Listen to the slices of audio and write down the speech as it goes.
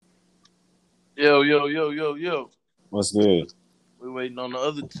Yo, yo, yo, yo, yo. What's good? We waiting on the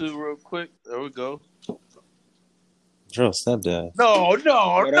other two real quick. There we go. Drill stepdad. No. What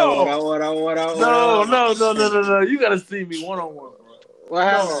No. You gotta see me one on one, bro. What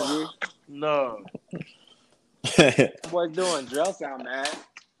happened, dude? No. What doing? Drill sound mad.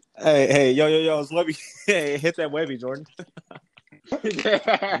 Hey, yo, it's Webby. Hey, hit that Webby, Jordan.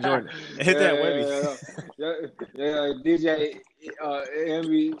 Jordan, hit that Webby. Yeah, DJ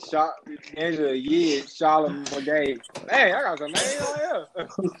Envy shot Angela Yee, Charlotte Morgay. Hey, I got some names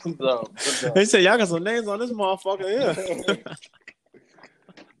on here. They say y'all got some names on this motherfucker here.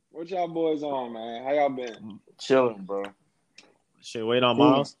 What y'all boys on, man? How y'all been? Chilling, bro. Shit, wait on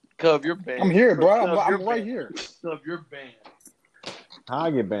Miles. Cub, you're banned. I'm here, bro. I'm right banned. here. Cub, you're banned. How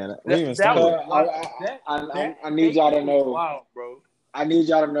I get banned? We That even was started. I need y'all to know. Wow, bro. I need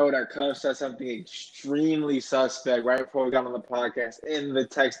y'all to know that Cub said something extremely suspect right before we got on the podcast in the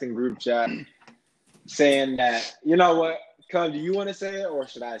texting group chat, saying that, you know what, Cub, do you want to say it or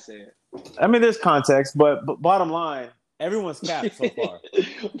should I say it? I mean, there's context, but bottom line, everyone's capped so far.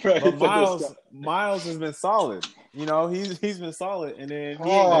 But Miles has been solid. You know, he's been solid, and then he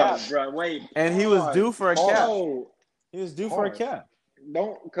ain't capped. Bro, wait. And he was due for a cap. He was due for a cap.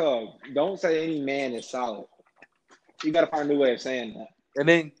 Don't say any man is solid. You gotta find a new way of saying that. And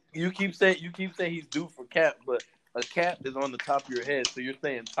then you keep saying he's due for cap, but a cap is on the top of your head, so you're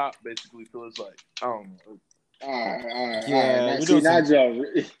saying top basically. So it's like, I don't know. All right. Yeah, See, now, Joe.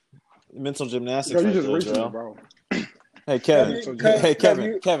 Mental gymnastics. You just right reaching, there, bro. Hey,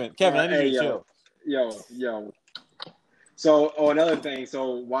 Kevin. Kevin. I need you to chill. Yo. So, another thing.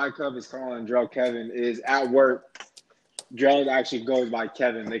 So, why Cub is calling Drell Kevin is at work. Drell actually goes by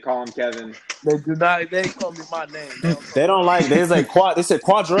Kevin. They call him Kevin. They do not. They call me my name. They don't like. They said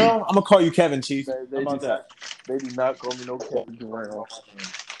Quadrell. I'm gonna call you Kevin, Chief. They How about that? They do not call me no Kevin.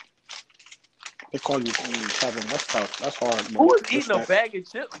 They call you Kevin. That's tough. That's hard, bro. Who is eating a bag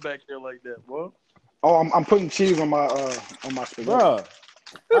of chips back there like that, bro? Oh, I'm putting cheese on my spaghetti. Bro,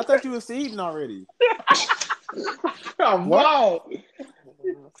 I thought you was eating already. Wow.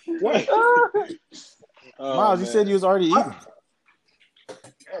 What? Miles, you said you was already eating.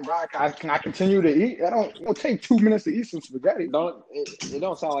 Yeah, bro, can I continue to eat? It'll take 2 minutes to eat some spaghetti. It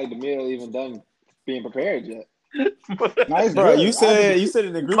don't sound like the meal even done being prepared yet. Nice, bro. You said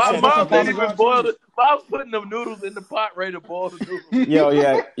in the group chat. My mom didn't even boil it. I was putting them noodles in the pot ready to boil the noodles. Yo,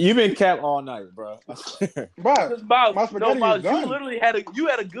 yeah, you been capped all night, bro. Bro, my spaghetti is done. You literally had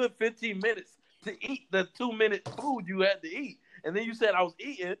a good 15 minutes to eat the 2-minute food you had to eat, and then you said I was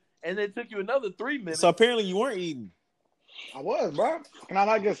eating, and then it took you another 3 minutes. So apparently you weren't eating. I was, bro. Can I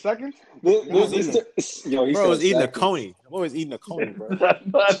not get seconds? Bro was eating a coney. I'm always eating a coney, bro.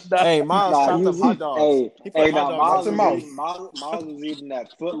 Hey, Miles chopped up hot dogs. Miles was eating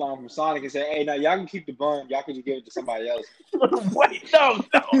that footlong from Sonic and said, "Hey, now y'all can keep the bun. Y'all can just give it to somebody else." Wait, no.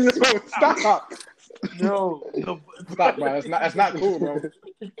 Stop. No. Stop, bro. That's not cool, bro.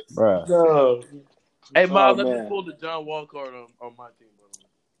 Bro. No. Hey, Miles, let me pull the John Wall card on my team, bro.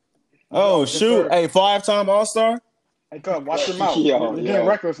 Oh, shoot. Hey, 5-time All-Star? Hey, Cub, watch your mouth. You're getting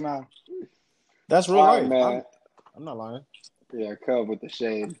reckless now. That's real life, man. I'm not lying. Yeah, Cub with the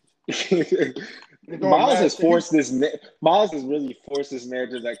shade. Miles has really forced this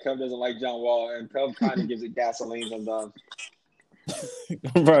narrative that Cub doesn't like John Wall, and Cub kind of gives it gasoline sometimes.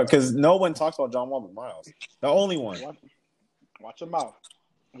 Bro, because no one talks about John Wall but Miles. The only one. Watch your mouth.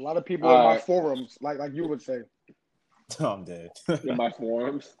 A lot of people in my forums, like you would say. Oh, I'm dead. In my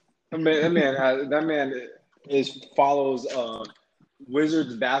forums? That man follows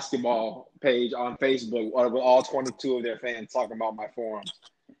Wizards basketball page on Facebook with all 22 of their fans talking about my forums.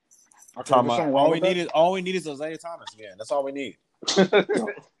 All we need is Isaiah Thomas again. That's all we need.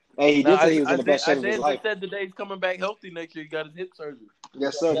 Hey, he did say he was in the best shape of his life. He said today he's coming back healthy next year. He got his hip surgery.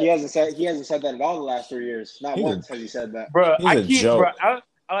 Yes, sir. He hasn't said that at all the last 3 years. Not once has he said that. Bro, joke. I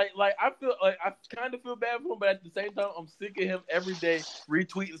kind of feel bad for him, but at the same time, I'm sick of him every day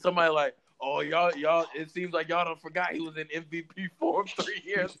retweeting somebody like, "Oh, y'all! It seems like y'all don't forgot he was in MVP form 3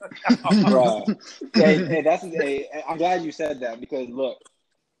 years." Bro, I'm glad you said that because look,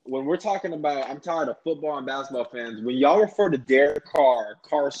 when we're talking about, I'm tired of football and basketball fans. When y'all refer to Derek Carr,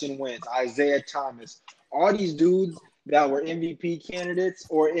 Carson Wentz, Isaiah Thomas, all these dudes that were MVP candidates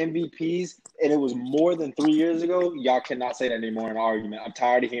or MVPs, and it was more than 3 years ago, y'all cannot say that anymore in an argument. I'm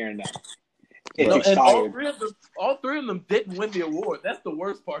tired of hearing that. It's expired. All three of them didn't win the award. That's the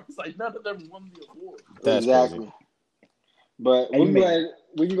worst part. It's like none of them won the award. That's exactly. Crazy. But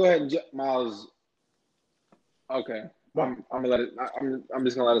we can go ahead and Miles. Okay. I'm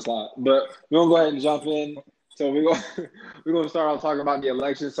just gonna let it slide. But we're gonna go ahead and jump in. So we're gonna start off talking about the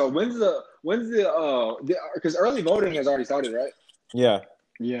election. So when's the because early voting has already started, right? Yeah.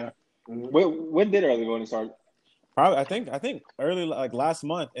 Yeah. When did early voting start? Probably, I think early, like last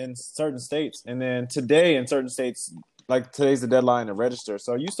month in certain states, and then today in certain states, like today's the deadline to register.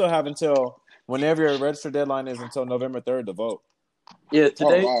 So you still have until whenever your register deadline is until November 3rd to vote. Yeah,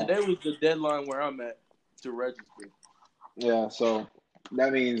 today wow. today was the deadline where I'm at to register. Yeah, so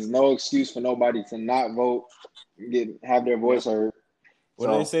that means no excuse for nobody to not vote, have their voice heard.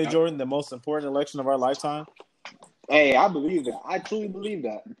 What do they say, Jordan? The most important election of our lifetime? Hey, I believe that. I truly believe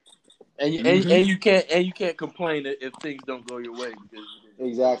that. And you can't complain if things don't go your way.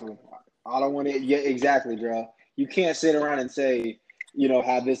 Exactly. I don't want to. Yeah, exactly, bro. You can't sit around and say,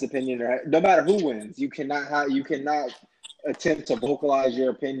 have this opinion, or no matter who wins, you cannot attempt to vocalize your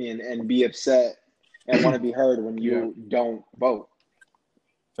opinion and be upset and want to be heard when you don't vote.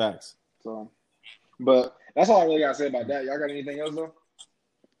 Facts. So, but that's all I really gotta say about that. Y'all got anything else though?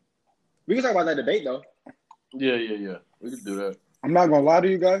 We can talk about that debate though. Yeah. We can do that. I'm not gonna lie to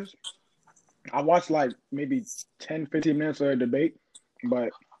you guys. I watched like maybe 10, 15 minutes of the debate, but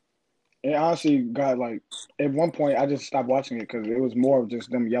it honestly got like at one point I just stopped watching it because it was more of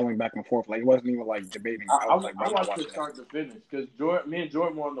just them yelling back and forth. Like it wasn't even like debating. I watched it start to finish because me and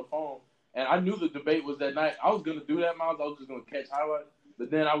Jordan were on the phone, and I knew the debate was that night. I was gonna do that, Miles. I was just gonna catch highlights,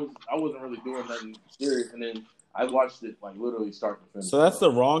 but then I wasn't really doing nothing serious, and then I watched it like literally start to finish. So that's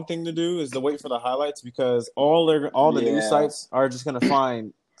the wrong thing to do, is to wait for the highlights, because all the news sites are just gonna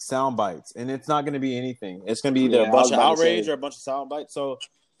find sound bites, and it's not gonna be anything. It's gonna be either a bunch of outrage or a bunch of sound bites. So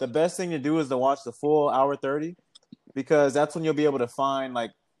the best thing to do is to watch the full hour 30, because that's when you'll be able to find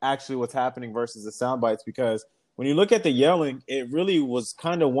like actually what's happening versus the sound bites. Because when you look at the yelling, it really was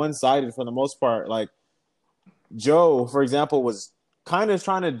kind of one-sided for the most part. Like Joe, for example, was kind of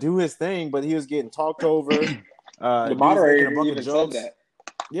trying to do his thing, but he was getting talked over. The moderator even said that.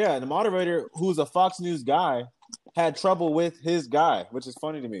 Yeah, the moderator, who's a Fox News guy, had trouble with his guy, which is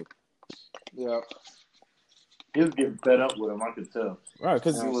funny to me. Yeah. He was getting fed up with him, I could tell. Right,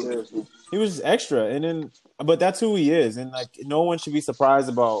 because he was just extra. But that's who he is. And like, no one should be surprised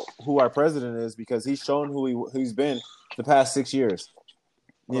about who our president is, because he's shown who he's been the past 6 years.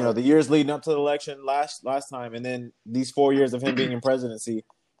 You know, the years leading up to the election last time, and then these 4 years of him being in presidency,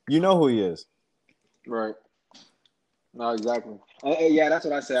 you know who he is. Right. No, exactly. Yeah, that's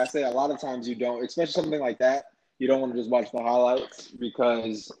what I say. I say a lot of times you don't, especially something like that, you don't want to just watch the highlights,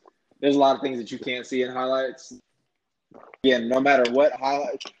 because there's a lot of things that you can't see in highlights. Yeah, no matter what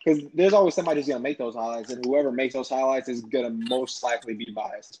highlights, because there's always somebody who's going to make those highlights, and whoever makes those highlights is going to most likely be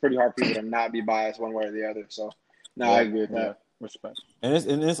biased. It's pretty hard for people to not be biased one way or the other. So, I agree with that. Respect. And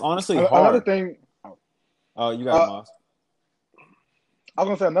it's honestly hard. Another thing. Oh, you got it, Miles. I was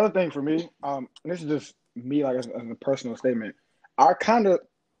going to say another thing for me. And this is just me, like as a personal statement. I kind of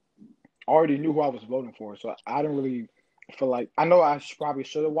already knew who I was voting for, so I didn't really feel like, I know I probably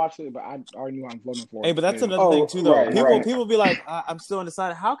should have watched it, but I already knew I'm voting for. Hey, but that's another thing too, though. People be like, I'm still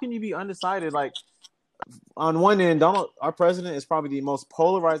undecided. How can you be undecided? Like, on one end, our president is probably the most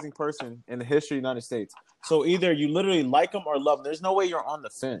polarizing person in the history of the United States. So either you literally like him or love him. There's no way you're on the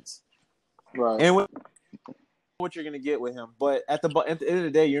fence. Right. And what you're going to get with him. But at the end of the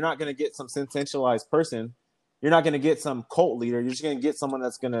day, you're not going to get some sensationalized person. You're not going to get some cult leader. You're just going to get someone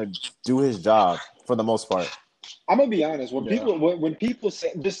that's going to do his job for the most part. I'm going to be honest. When people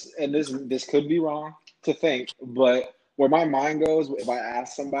say this, and this could be wrong to think, but where my mind goes, if I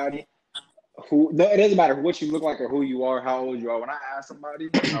ask somebody it doesn't matter what you look like or who you are, how old you are. When I ask somebody,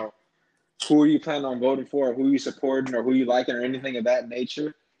 who are you planning on voting for, or who you supporting, or who you liking, or anything of that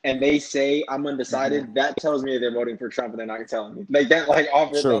nature, and they say I'm undecided, that tells me they're voting for Trump, and they're not telling me. Like that, like off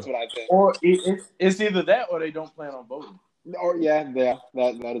it, that's what I think. Or it's either that or they don't plan on voting. Or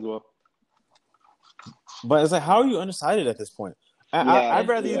that as well. But it's like, how are you undecided at this point? I'd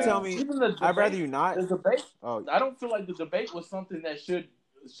rather you tell me. I'd rather you not. The debate. I don't feel like the debate was something that should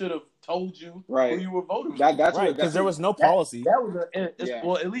have told you who you were voting for. That's right, because there was no policy.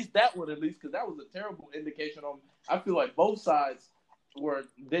 Well, at least because that was a terrible indication on. I feel like both sides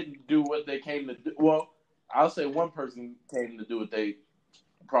didn't do what they came to do. Well, I'll say one person came to do what they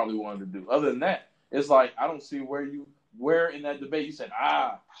probably wanted to do. Other than that, it's like I don't see where in that debate you said,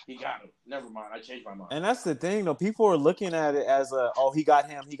 he got him. Never mind, I changed my mind. And that's the thing, though. People are looking at it as he got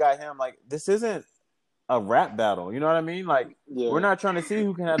him. Like, this isn't a rap battle. You know what I mean? Like, we're not trying to see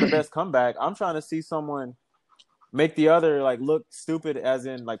who can have the best comeback. I'm trying to see someone make the other like look stupid, as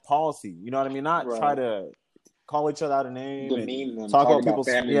in like policy. You know what I mean? Not try to call each other out a name, demean them, talk about people's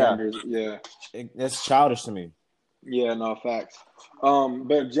family members. Yeah, it's childish to me. Yeah, no facts.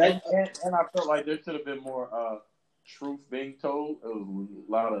 But Jack and I felt like there should have been more truth being told. It was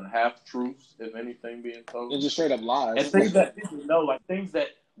a lot of half truths, if anything, being told. it's just straight up lies. And things that people know, like things that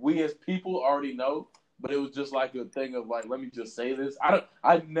we as people already know, but it was just like a thing of like, let me just say this.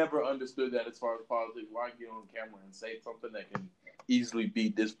 I never understood that as far as politics. Why get on camera and say something that can easily be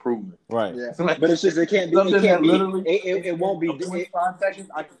disproven? Right. Yeah. Like, but it's just it can't be. It won't be. 25 seconds.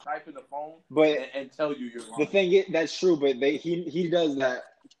 I can type in the phone, and tell you you're wrong. The thing is, that's true, but he does that,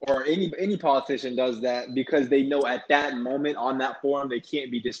 or any politician does that because they know at that moment on that forum they can't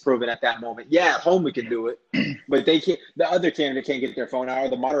be disproven at that moment. Yeah, at home we can do it, but they can't. The other candidate can't get their phone out, or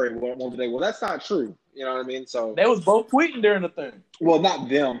the moderator won't say, "Well, that's not true." You know what I mean? So they was both tweeting during the thing. Well, not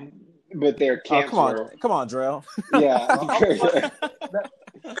them, but their camps. Come on, Drell. Yeah.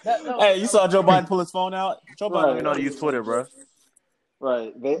 Hey, you saw Joe Biden pull his phone out? Joe Biden don't even know how to use Twitter, bro.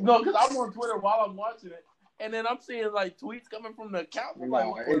 Right. No, because I'm on Twitter while I'm watching it, and then I'm seeing like tweets coming from the account.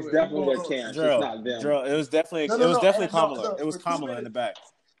 No, it's definitely their camps. It's not them. Drill, it was definitely Kamala. It was Kamala in the back.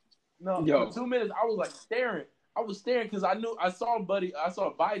 No, for 2 minutes I was like staring. I was staring because I saw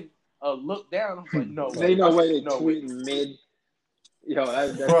Biden look down. I was like, no. They no way they tweeting mid. Yo,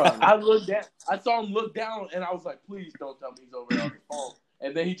 that's bro. I looked down. I saw him look down, and I was like, please don't tell me he's over there on the phone.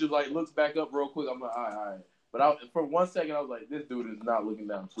 And then he just like looks back up real quick. I'm like, all right. But for 1 second, I was like, this dude is not looking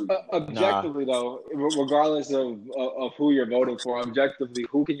down. Objectively, though, regardless of who you're voting for, objectively,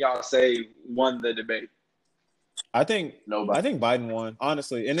 who can y'all say won the debate? I think nobody. I think Biden won,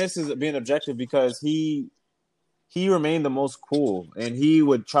 honestly. And this is being objective because he remained the most cool, and he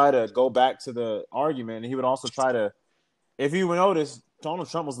would try to go back to the argument, and he would also try to. If you notice, Donald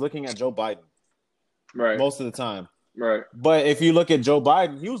Trump was looking at Joe Biden, right, most of the time. Right. But if you look at Joe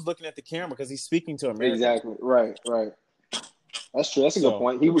Biden, he was looking at the camera because he's speaking to America. Exactly. Right. That's true. That's a good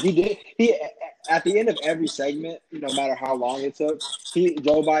point. He at the end of every segment, no matter how long it took,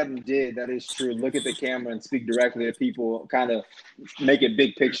 Joe Biden did, that is true, look at the camera and speak directly to people, kind of make it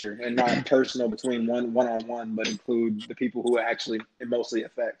big picture and not personal between one-on-one, but include the people who it mostly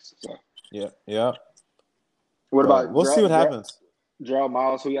affects. So Yeah. What about we'll see what happens. Gerald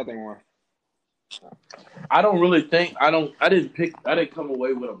Miles, who y'all think won? I don't really think I didn't come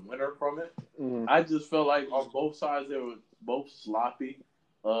away with a winner from it. Mm-hmm. I just felt like on both sides they were both sloppy.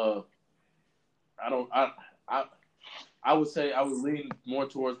 I would say I would lean more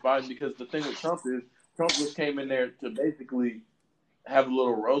towards Biden because the thing with Trump is Trump just came in there to basically have a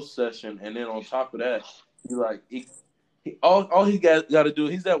little roast session, and then on top of that, all he got to do.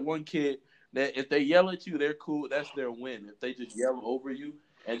 He's that one kid that if they yell at you, they're cool. That's their win. If they just yell over you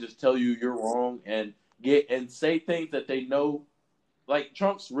and just tell you you're wrong and say things that they know, like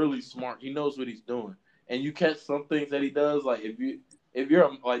Trump's really smart. He knows what he's doing, and you catch some things that he does. Like if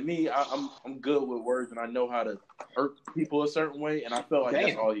you're like me, I'm good with words and I know how to irk people a certain way, and I felt like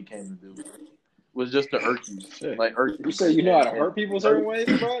that's all he came to do was just to irk you. Shit. Like irk you. You say you know how to hurt people a certain way,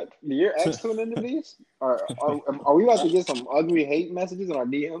 bro? You're excellent into these. Are we about to get some ugly hate messages in our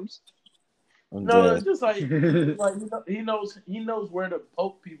DMs? No, it's just like he knows where to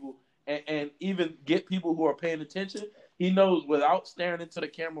poke people and even get people who are paying attention. He knows without staring into the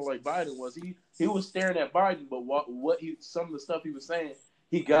camera like Biden was. He was staring at Biden, but some of the stuff he was saying,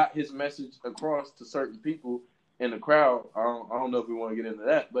 he got his message across to certain people in the crowd. I don't know if we want to get into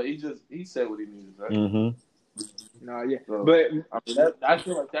that, but he said what he needed to say. Mm-hmm. No, yeah, so, but I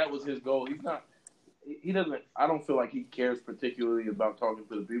feel like that was his goal. He doesn't. I don't feel like he cares particularly about talking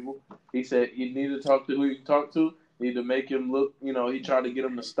to the people. He said you need to talk to who you can talk to. You need to make him look. He tried to get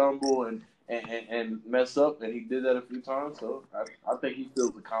him to stumble and mess up, and he did that a few times. So I think he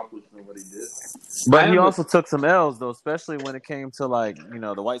feels accomplished in what he did. But he also took some L's though, especially when it came to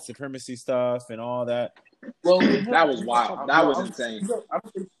the white supremacy stuff and all that. Well, that was wild. That was insane.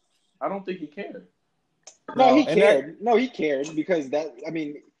 I don't think he cared. No, he cared. He cared because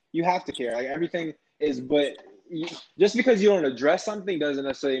you have to care. Like everything is, but just because you don't address something doesn't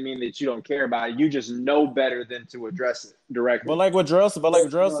necessarily mean that you don't care about it. You just know better than to address it directly. But like what Jarrell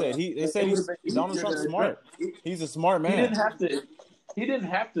said, they say Donald Trump's smart. He's a smart man. He didn't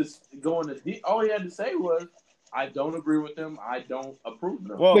have to go into. All he had to say was, "I don't agree with him. I don't approve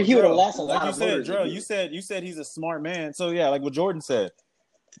of him." Well, but he would have lost a lot. Like you said, Jarrell, you said he's a smart man. So yeah, like what Jordan said,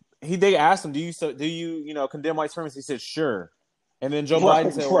 they asked him, "Do you condemn white supremacy?" He said, "Sure." And then Joe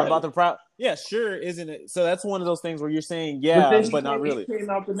Biden said, "What about the proud?" Yeah, sure, isn't it? So that's one of those things where you're saying, but not really. He came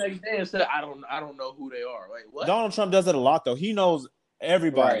out the next day and said, "I don't know who they are." Like what? Donald Trump does it a lot, though. He knows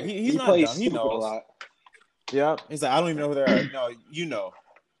everybody. Right. He's not dumb. He knows. A lot. Yeah, he's like, I don't even know who they are. No, you know.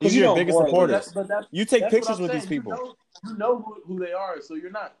 These are your biggest supporters. You take pictures with these people. You know who they are, so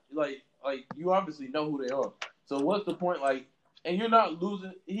you're not like you obviously know who they are. So what's the point? Like, and you're not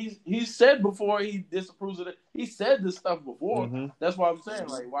losing. He's said before he disapproves of it. He said this stuff before. Mm-hmm. That's why I'm saying,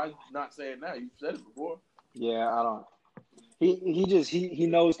 like, why not say it now? You said it before. Yeah, I don't. He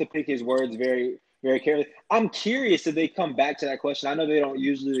knows to pick his words very, very carefully. I'm curious if they come back to that question. I know they don't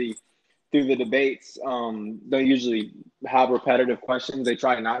usually through the debates. Don't usually have repetitive questions. They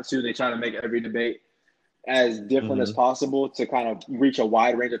try not to. They try to make every debate as different as possible to kind of reach a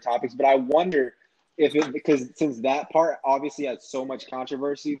wide range of topics. But I wonder if it, because since that part obviously had so much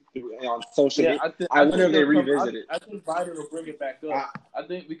controversy on social media, I wonder if they revisit it. I think Biden will bring it back up. I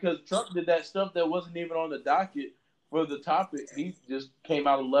think because Trump did that stuff that wasn't even on the docket for the topic. He just came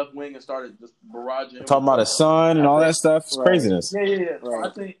out of left wing and started just barraging. Talking about his son and all that stuff. It's craziness. Yeah.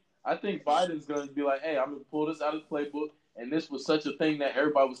 Right. So I think Biden's going to be like, hey, I'm going to pull this out of the playbook. And this was such a thing that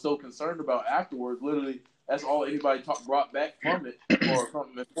everybody was so concerned about afterwards. Literally, that's all anybody brought back from it, or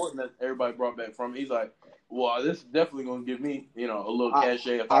something important that everybody brought back from it. He's like, well, this is definitely going to give me, a little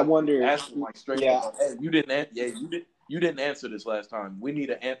cachet. I wonder. Ask him like straight up, hey, you didn't answer this last time. We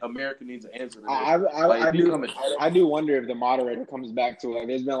need America needs an answer to this. I do wonder if the moderator comes back to it.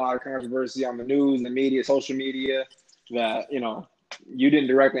 There's been a lot of controversy on the news, the media, social media, that you didn't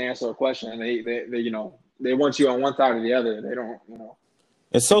directly answer a question, and they want you on one side or the other. They don't,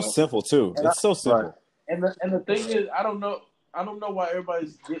 It's so simple too. It's so simple. Right. And the thing is, I don't know why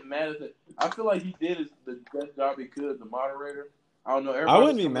everybody's getting mad at it. I feel like he did the best job he could, the moderator. I don't know. I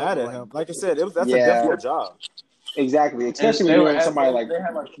wouldn't be mad at him. Like I said, that's a difficult job. Exactly, especially when you're somebody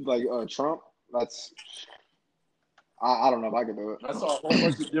like Trump. That's I don't know if I could do it. I saw a whole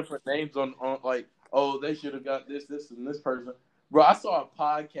bunch of different names on like, oh, they should have got this, and this person. Bro, I saw a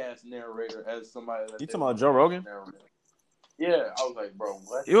podcast narrator as somebody. You talking about Joe Rogan? Yeah, I was like, bro,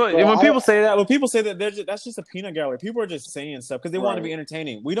 what? When people say that, that's just a peanut gallery. People are just saying stuff because they want to be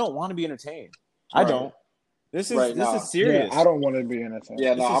entertaining. We don't want to be entertained. I don't. This is serious. Yeah, I don't want to be entertained.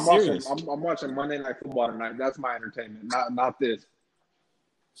 Yeah, no, I'm watching Monday Night Football tonight. That's my entertainment, not this.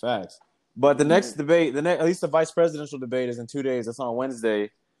 Facts. But the next debate, at least the vice presidential debate, is in 2 days. That's on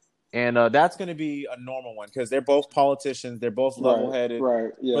Wednesday. And that's going to be a normal one because they're both politicians. They're both level-headed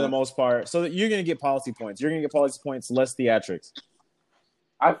for the most part. So you're going to get policy points. You're going to get policy points, less theatrics.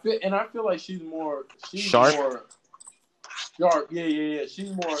 I feel like she's more sharp. More sharp. Yeah.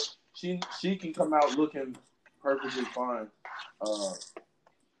 She's more. She can come out looking perfectly fine.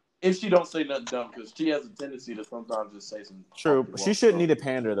 If she don't say nothing dumb, because she has a tendency to sometimes just say some. True. She shouldn't need to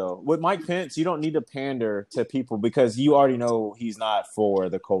pander, though. With Mike Pence, you don't need to pander to people because you already know he's not for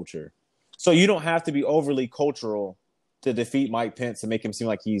the culture. So you don't have to be overly cultural to defeat Mike Pence and make him seem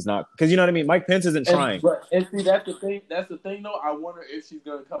like he's not. Because you know what I mean? Mike Pence isn't trying. And see, that's the thing. That's the thing, though. I wonder if she's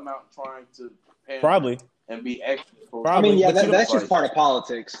going to come out trying to pander. Probably. And be extra. Probably. I mean, that's just part of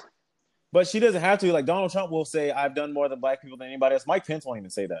politics. But she doesn't have to. Like, Donald Trump will say, I've done more than black people than anybody else. Mike Pence won't even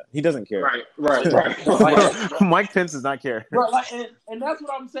say that. He doesn't care. Right. Mike Pence does not care. Bro, and that's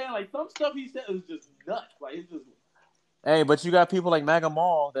what I'm saying. Like, some stuff he said was just nuts. Like, it's just... Hey, but you got people like MAGA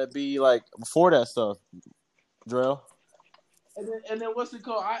Mall that be, like, for that stuff. Drill. And then what's it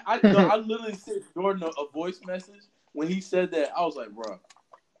called? I literally sent Jordan a voice message. When he said that, I was like, bro...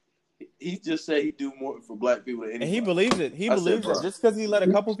 He just said he do more for black people than anybody. And he believes it. He believes it. Just because he let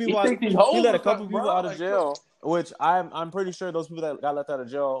a couple people out, out of jail, which I'm pretty sure those people that got let out of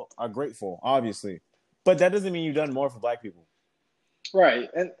jail are grateful, obviously. But that doesn't mean you've done more for black people. Right.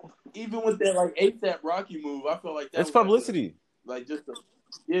 And even with that like ASAP Rocky move, I feel like that it's publicity.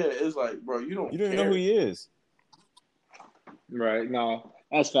 It's like, bro, you don't even know who he is. Right. No.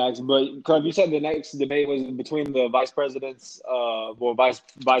 That's facts, but you said the next debate was between the vice presidents, vice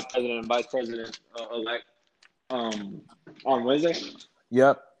president and vice president elect, on Wednesday.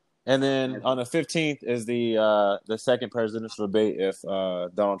 Yep, and then on the 15th is the second presidential debate if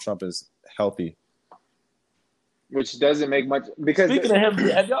Donald Trump is healthy. Which doesn't make much because speaking of him,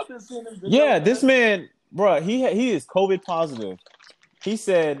 have y'all been seeing him? Yeah, this man, bro, he is COVID positive. He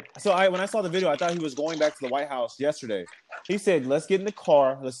said, when I saw the video, I thought he was going back to the White House yesterday. He said, let's get in the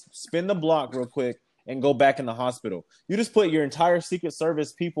car, let's spin the block real quick, and go back in the hospital. You just put your entire Secret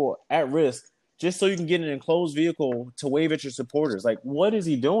Service people at risk just so you can get in an enclosed vehicle to wave at your supporters. Like, what is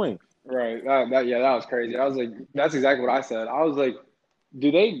he doing? Right. That was crazy. I was like, that's exactly what I said. I was like,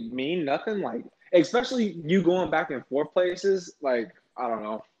 do they mean nothing? Like, especially you going back and forth places? Like, I don't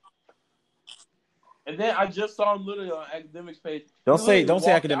know. And then I just saw him literally on Academics page. Don't say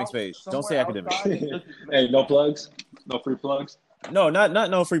Academics page. Don't say Academics. Hey, no plugs? No free plugs? No, not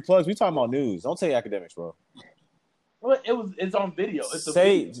no free plugs. We talking about news. Don't say Academics, bro. Well, it's on video.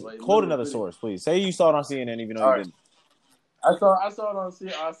 Quote another source, please. Say you saw it on CNN even though you didn't. I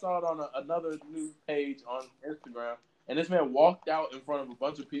saw it on another news page on Instagram, and this man walked out in front of a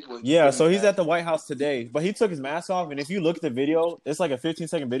bunch of people. And Yeah, so he's at the White House today, but he took his mask off, and if you look at the video, it's like a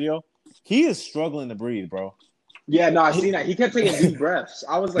 15-second video. He is struggling to breathe, bro. Yeah, no, I seen that. He kept taking deep breaths.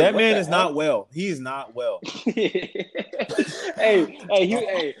 I was like, that man is not well. He is not well. He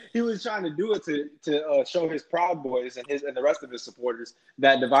was trying to do it to show his Proud Boys and the rest of his supporters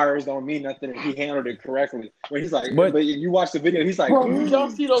that the virus don't mean nothing and he handled it correctly. When he's like, but you watch the video, he's like, bro, you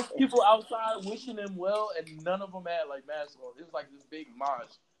don't see those people outside wishing him well, and none of them had like masks on. It was like this big mosh.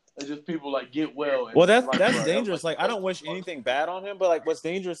 It's just people like get well. Well, that's dangerous. Like I don't wish anything bad on him, but like what's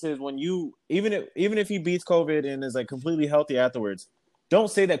dangerous is when you even if he beats COVID and is like completely healthy afterwards,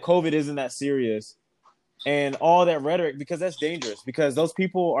 don't say that COVID isn't that serious and all that rhetoric because that's dangerous because those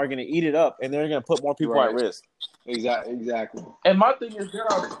people are going to eat it up and they're going to put more people at risk. Exactly. And my thing is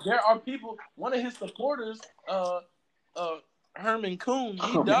there are people. One of his supporters, Herman Coon,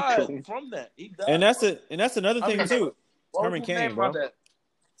 he died from that. He died. And that's another thing too. Herman Cain, bro.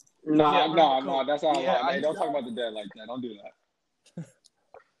 No, that's not right. Don't talk about the dead like that. Don't do that.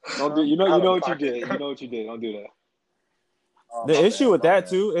 Don't do. You know what you did. You know what you did. Don't do that. The issue with that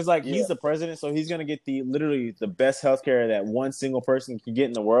too is like he's the president, so he's gonna get literally the best healthcare that one single person can get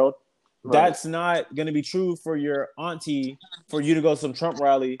in the world. Right. That's not gonna be true for your auntie. For you to go to some Trump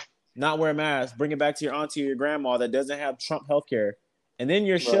rally, not wear a mask, bring it back to your auntie or your grandma that doesn't have Trump healthcare, and then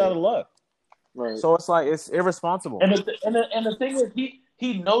you're shit out of luck. Right. So it's like it's irresponsible. And the thing is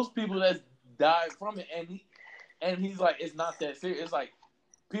he knows people that died from it, and he's like, it's not that serious. It's like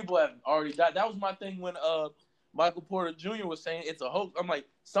people have already died. That was my thing when Michael Porter Jr. was saying it's a hoax. I'm like,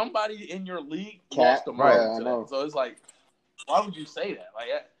 somebody in your league lost a mind to that. So it's like, why would you say that?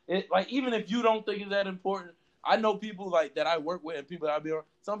 Like even if you don't think it's that important, I know people like that I work with and people that I be around.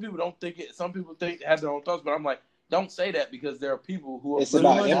 Some people don't think it. Some people have their own thoughts, but I'm like, don't say that because there are people who are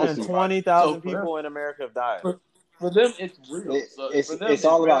 220,000 people in America have died. For them, it's real. It's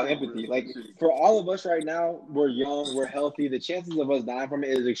all about empathy. Like for all of us right now, we're young, we're healthy. The chances of us dying from it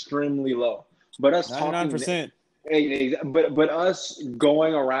is extremely low. But us 99%. But us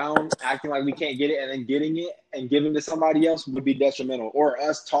going around acting like we can't get it and then getting it and giving to somebody else would be detrimental. Or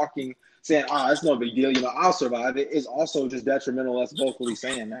us talking, saying, it's no big deal. I'll survive it is also just detrimental. Us vocally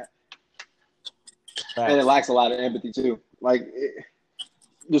saying that. And it lacks a lot of empathy too. Like,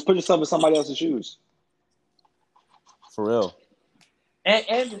 just put yourself in somebody else's shoes. For real. And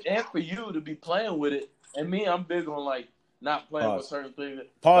for you to be playing with it, and me, I'm big on like not playing with certain things.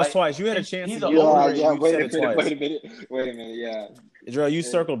 Pause like, twice. You had a chance to wait a minute. Yeah. Jarrell, you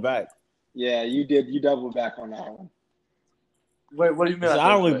circled back. Yeah, you did. You doubled back on that one. Wait, what do you mean? I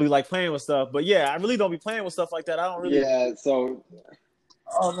don't really be like playing with stuff, but yeah, I really don't be playing with stuff like that. I don't really. Yeah, so.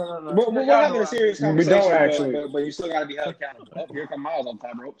 Oh no. We're having a serious conversation, we don't actually. But you still got to be held accountable. Here come Miles on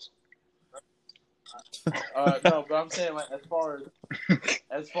top ropes. No, but I'm saying like as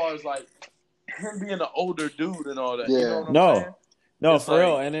far as like him being an older dude and all that. Yeah. You know what I'm saying? No, for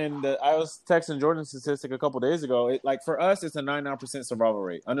real. And then I was texting Jordan's statistic a couple days ago. Like for us, it's a 99% survival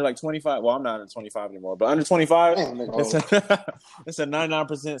rate. Under like 25. Well, I'm not under 25 anymore, but under 25, it's a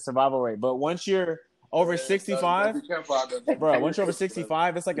 99% survival rate. But once you're over 65, bro, once you're over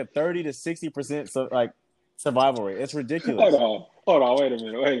 65, it's like a 30 to 60% like survival rate. It's ridiculous. Hold on. Wait a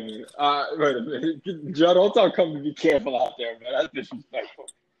minute. Joe, don't talk. Come to be careful out there, man. That's disrespectful.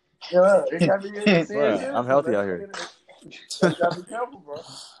 Yeah, I'm healthy out here. You gotta be careful, bro.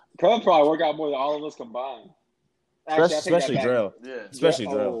 Probably work out more than all of us combined. Actually, especially drill. Yeah. Especially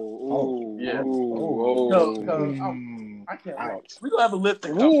drill. I can't. We gonna have a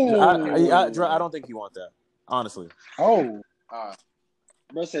lifting. I don't think you want that. Honestly. Bro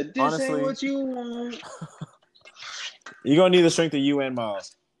said, this ain't what you want. You're gonna need the strength of you and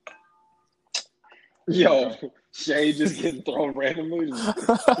Miles. Yo, Shay just getting thrown randomly.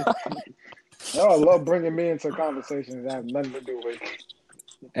 Y'all love bringing me into conversations that have nothing to do with it.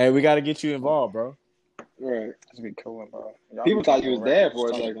 Hey, we got to get you involved, bro. Right. That's be cool, bro. People thought you was there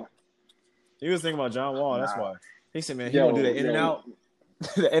for a second. He was thinking about John Wall. That's why. He said, man, he gonna do the in and out.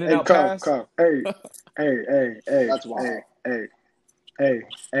 The in and out pass. pass. Hey. That's why.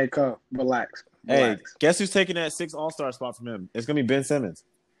 Hey, Cuff, relax. Hey, guess who's taking that 6 All-Star spot from him? It's gonna be Ben Simmons.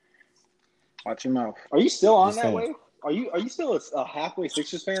 Watch your mouth. Are you still on that way? Are you still a halfway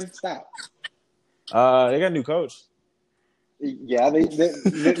Sixers fan? Stop. They got a new coach. Yeah, they do.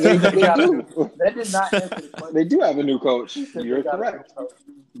 That did not answer the question. They do have a new coach. You're correct.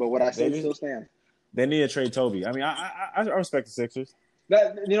 But what I said still stands. They need to trade Toby. I mean, I respect the Sixers.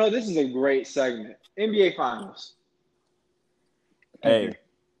 This is a great segment. NBA Finals. Hey.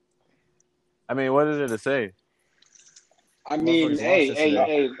 I mean, what is it to say? I mean, hey,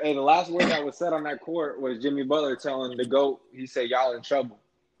 the last word that was said on that court was Jimmy Butler telling the GOAT, he said, y'all in trouble.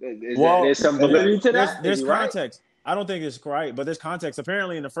 There's some validity to that? There's context. Right? I don't think it's right, but there's context.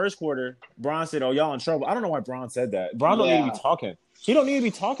 Apparently, in the first quarter, Bron said, "Oh, y'all in trouble." I don't know why Bron said that. Bron don't need to be talking. He don't need to be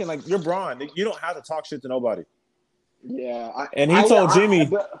talking like you're Bron. You don't have to talk shit to nobody. Yeah, and he told Jimmy.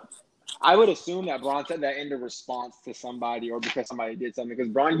 I would assume that Bron said that in the response to somebody or because somebody did something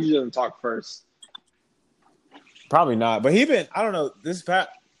because Bron usually doesn't talk first. Probably not, but I don't know. This Pat.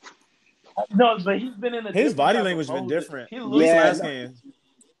 No, but he's been in his body language been different. He last game.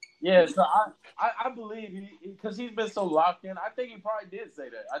 Yeah, so I believe because he's been so locked in. I think he probably did say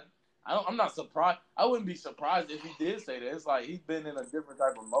that. I'm not surprised. I wouldn't be surprised if he did say that. It's like he's been in a different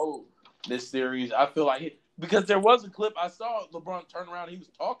type of mode this series. I feel like because there was a clip I saw LeBron turn around. He was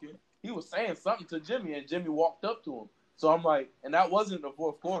talking. He was saying something to Jimmy, and Jimmy walked up to him. So I'm like, and that wasn't the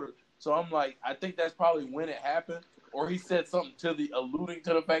fourth quarter. So I'm like, I think that's probably when it happened, or he said something alluding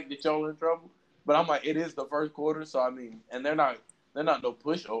to the fact that y'all in trouble. But I'm like, it is the first quarter, so I mean, and they're not no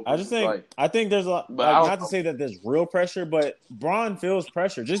pushover. I think there's a lot. Not to say that there's real pressure, but Bron feels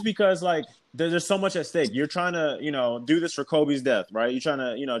pressure just because there's so much at stake. You're trying to do this for Kobe's death, right? You're trying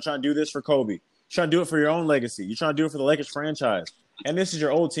to do this for Kobe. You're trying to do it for your own legacy. You're trying to do it for the Lakers franchise, and this is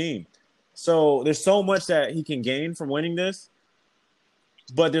your old team. So there's so much that he can gain from winning this,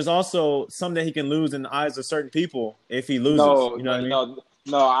 but there's also some that he can lose in the eyes of certain people if he loses.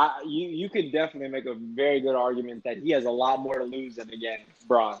 You could definitely make a very good argument that he has a lot more to lose than against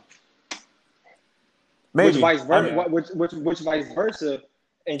Bron. Maybe. Which vice versa,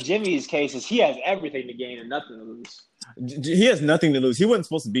 in Jimmy's case, is he has everything to gain and nothing to lose. He has nothing to lose. He wasn't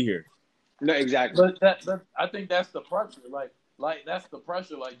supposed to be here. No, exactly. But I think that's the pressure. Like that's the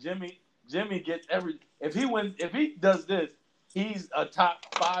pressure. Like Jimmy gets if he does this, he's a top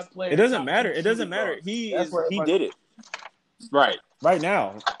 5 player. It doesn't matter. It doesn't matter. He did it. Right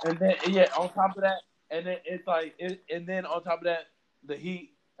now. And then on top of that, and then it's like and then on top of that, the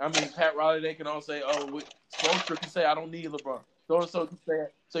Heat. I mean, Pat Riley. They can all say, "Oh, Spoelstra can say I don't need LeBron." So can say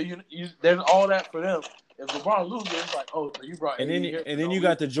so. You there's all that for them. If LeBron loses, it's like, oh, so you brought. And then you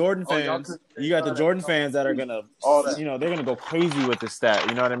got the Jordan fans. You got the Jordan fans that are gonna, they're gonna go crazy with this stat.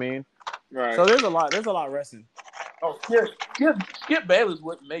 You know what I mean? Right. So there's a lot resting. Oh, Skip Bayless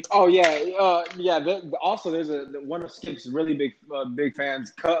wouldn't make. Oh yeah. Also, there's one of Skip's really big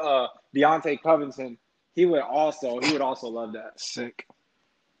fans, Deontay Covington. He would also love that. Sick.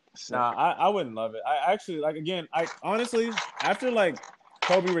 Nah, I wouldn't love it. I actually I honestly after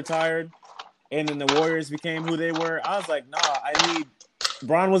Kobe retired and then the Warriors became who they were, I was like, nah,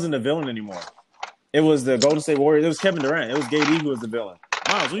 Bron wasn't the villain anymore. It was the Golden State Warriors. It was Kevin Durant. It was KD who was the villain.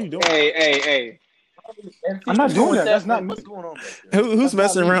 Miles, what are you doing? Hey. I'm not doing that. That's not me. What's going on? Who's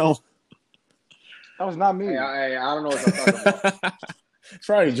messing around? That was not me. Hey, I don't know what I'm talking about. It's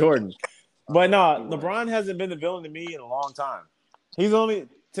probably Jordan. But LeBron hasn't been the villain to me in a long time. He's only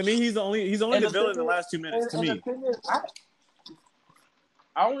the villain in the last 2 minutes to me.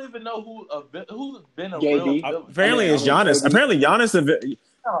 I don't even know who's been a JD. real villain. Apparently it's Giannis. Apparently Giannis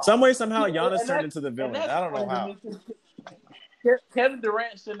some way somehow Giannis turned into the villain. I don't know how. Kevin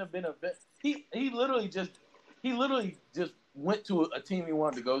Durant shouldn't have been a villain. He literally just went to a team he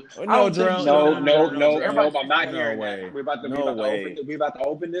wanted to go to. No, I'm not hearing that. We're about to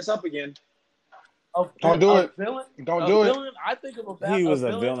open this up again. Don't do it. Don't do it. Villain, I think of He was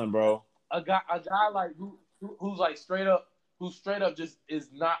a villain, bro. A guy like who's like straight up just is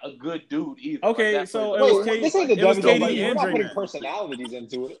not a good dude either. Okay, like so this ain't the WWE. We're not putting Draymond. personalities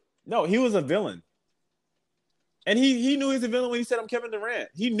into it. No, he was a villain. And he knew he was a villain when he said, "I'm Kevin Durant."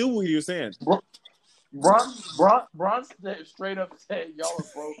 He knew what he was saying. Bron straight up said, "Y'all are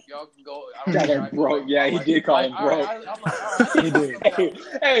broke. Y'all can go." Y'all are broke. Yeah, he did call him broke. He did.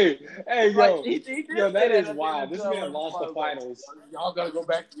 Hey, yo, yo, that is wild. This man lost the finals. Y'all gotta go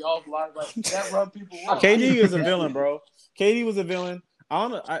back to y'all's lives. Like that rub people wrong. KD is a villain, bro. KD was a villain. I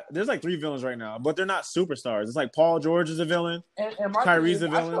don't know. There's 3 villains right now, but they're not superstars. It's like Paul George is a villain. And Kyrie's a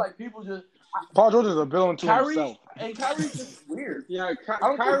villain. I feel like people just. Paul George is a villain to himself. And Kyrie's just weird. Yeah,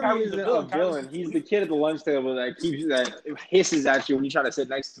 Kyrie isn't a villain. He's the kid at the lunch table that hisses at you when you try to sit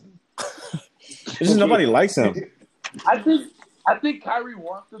next to him. It's just nobody likes him. I think Kyrie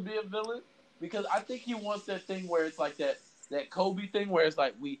wants to be a villain because I think he wants that thing where it's like that Kobe thing where it's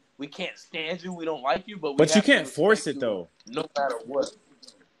like we can't stand you, we don't like you, but you can't force it though. No matter what.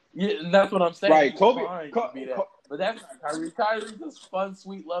 Yeah, and that's what I'm saying. Right, Kobe. But that's not Kyrie. Kyrie's a fun,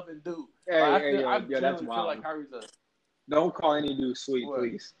 sweet, loving dude. I that's feel wild. like Kyrie's a. Don't call any dude sweet,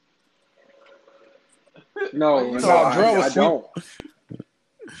 please. No, Jarrell was I don't.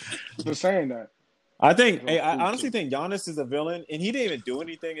 Just saying that. I honestly think Giannis is a villain, and he didn't even do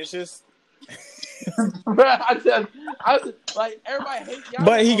anything. It's just. I just like everybody hates Giannis.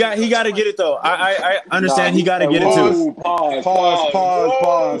 But he got to get it though. I understand he got to get it too. Pause.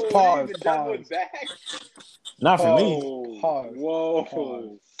 Not for me.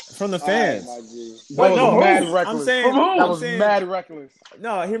 Whoa. From the fans. But no, mad reckless. I'm saying that was mad reckless.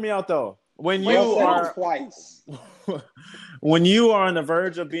 No, hear me out though. When you are when you are on the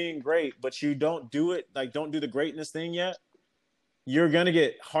verge of being great, but you don't do it, like don't do the greatness thing yet, you're gonna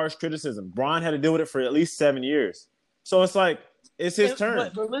get harsh criticism. Bron had to deal with it for at least 7 years. So it's like it's his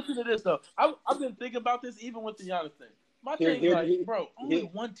turn. But listen to this though. I've been thinking about this even with the Giannis thing. My thing is like, bro, only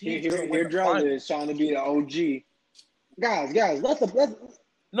one team. Here, Drella is trying to be the OG. Guys, let's.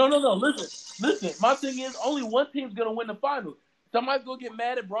 No. Listen. My thing is, only one team's gonna win the finals. Somebody's gonna get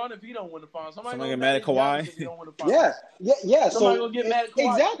mad at Bron if he don't win the finals. Somebody get mad at Kawhi if he don't win the finals. Yeah. Somebody gonna get mad at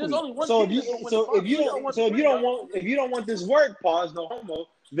Kawhi. Exactly. There's only one So team if you don't want this work, pause, no homo,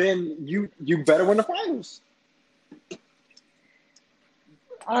 then you better win the finals.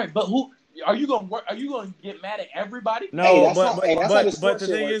 All right, but who are you gonna work? Are you gonna get mad at everybody? No, but the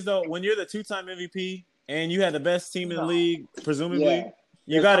thing is though, when you're the 2-time MVP and you had the best team in the league, presumably,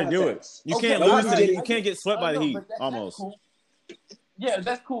 you got to do it. You can't lose. You can't get swept by the Heat. Almost. Cool. Yeah,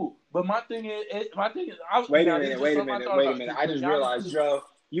 that's cool. But my thing is, wait a minute. I just realized, Joe,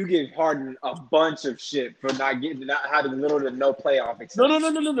 you give Harden a bunch of shit for not having little to no playoff experience.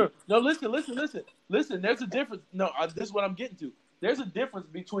 No. Listen. There's a difference. No, this is what I'm getting to. There's a difference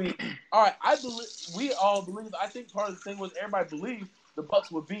between. All right, we all believe. I think part of the thing was everybody believed the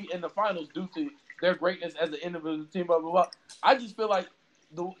Bucks would be in the finals due to their greatness as an individual team. Blah blah blah. I just feel like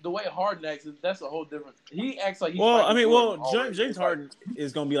the way Harden acts, that's a whole different. He acts like he's James Harden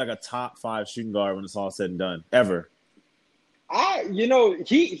is going to be like a top 5 shooting guard when it's all said and done ever. I don't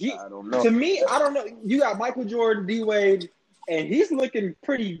know. To me, I don't know. You got Michael Jordan, D Wade, and he's looking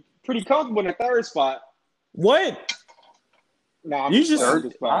pretty comfortable in the third spot. What? No, I'm you just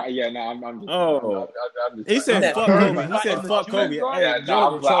third spot. Yeah, no, I'm just. Oh, he said fuck Kobe. He said fuck Kobe.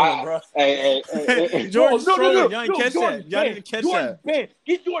 Jordan's trolling, bro. Hey, Jordan's trolling. Y'all didn't catch that. Y'all didn't catch that. Man,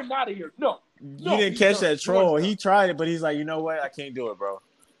 get Jordan out of here. No. You didn't catch that troll. He tried it, but he's like, you know what? I can't do it, bro.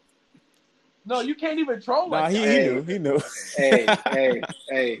 No, you can't even troll like that. He knew.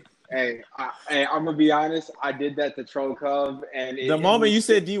 Hey, I'm gonna be honest. I did that to troll Cub, and the moment you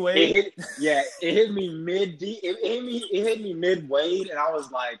said D Wade, it hit me mid D. It hit me mid Wade, and I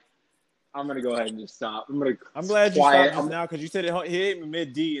was like, I'm gonna go ahead and just stop. I'm glad you stopped just now because you said it hit me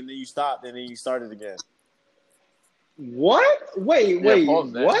mid D, and then you stopped, and then you started again. What? Wait, what?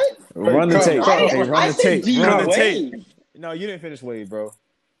 Run the tape. Run the tape. No, you didn't finish Wade, bro.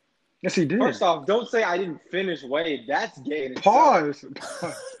 Yes, he did. First off, don't say I didn't finish Wade. That's gay. Pause.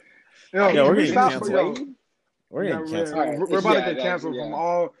 We're getting canceled. We're about to get canceled from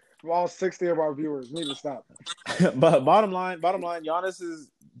all 60 of our viewers. We need to stop. But bottom line, Giannis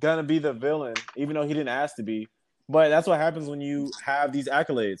is gonna be the villain, even though he didn't ask to be. But that's what happens when you have these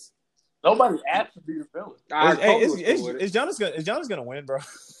accolades. Nobody asked to be the villain. Is Giannis gonna win, bro?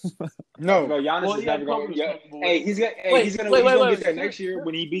 No, Giannis is never going. He's gonna get there next year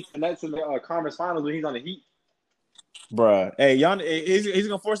when he beats the Nets in the conference finals when he's on the Heat. Bruh, Giannis, he's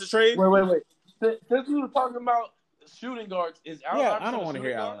gonna force the trade. Wait. Since we were talking about shooting guards, is Allen? Yeah, I don't want to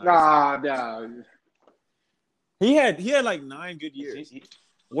hear Allen. Nah. He had like 9 good years,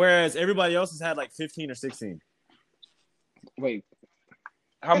 whereas everybody else has had like 15 or 16. Wait.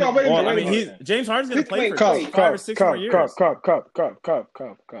 James Harden's gonna play for 5 or 6 more years. Cup.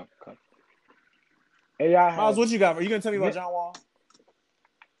 AI. Miles, what you got? Are you gonna tell me about John Wall?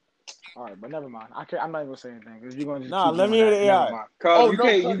 All right, but never mind. I'm not even gonna say anything because you're gonna just. Let me hear the AI. You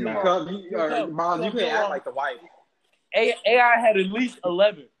can't act like the wife. AI had at least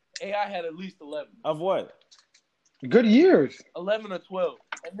 11. Of what? Good years. 11 or 12.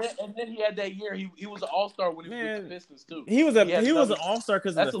 And then he had that year. He was an all-star when he was with the Pistons too. He was an all-star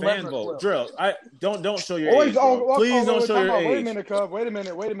because of the fan vote. Drill. Don't show your age. Please don't show your age. Wait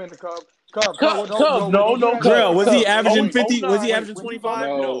a minute, Cub. Cub. No. Drill. Was he averaging 50? Was he averaging 25?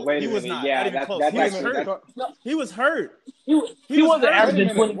 No, he was not. Yeah, He was hurt. He wasn't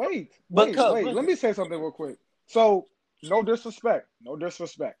averaging 20. Wait. Let me say something real quick. So, no disrespect,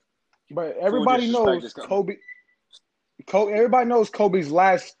 but everybody knows Kobe. Everybody knows Kobe's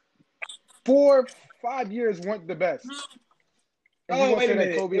last 4-5 years weren't the best. Wait a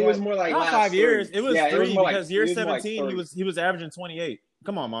minute. It was more like not 5 years. It was 3 because year 17 like he was averaging 28.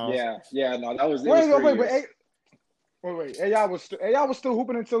 Come on, Miles. Yeah. No, that was. Wait. AI was still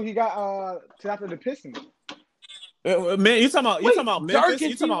hooping until he got after the Pistons. Man, you talking about Memphis?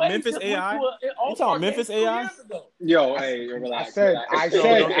 You talking about Memphis AI? You talking about Memphis AI? Yo, hey, relax. I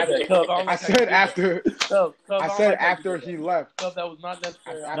said after he left. That was not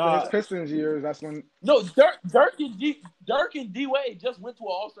necessary. After his Pistons years, that's when. No, Dirk and D Wade just went to an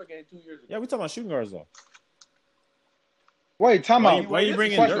All-Star game 2 years ago. Yeah, we talking about shooting guards though. Wait, time out. Why you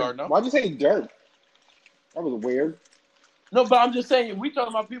bringing Dirk? No? Why'd you say Dirk? That was weird. No, but I'm just saying we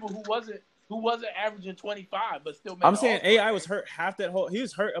talking about people who wasn't averaging 25, but still. I'm saying AI was hurt half that whole. He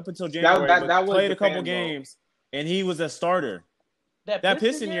was hurt up until January. That played a couple games, and he was a starter. That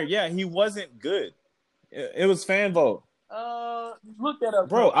Piston year, yeah, he wasn't good. It was fan vote. Look that up,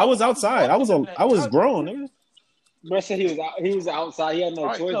 bro. I was outside. I was grown, nigga. Bro said he was outside. He had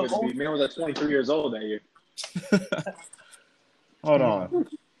no choice but to be. Man was like 23 years old that year. Hold on.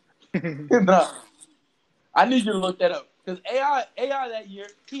 No. I need you to look that up. Because AI that year,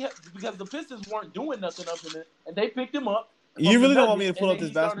 because the Pistons weren't doing nothing up in it, and they picked him up. You really don't want me to pull up this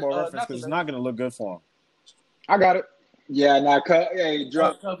basketball reference because it's not going to look good for him. I got it. Yeah, hey,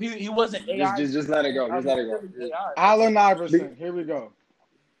 drop. He wasn't AI. Just let it go. Just let it go. Allen Iverson. Here we go.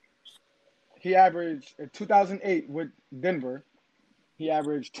 He averaged in 2008 with Denver. He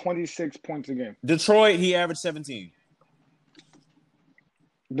averaged 26 points a game. Detroit, he averaged 17.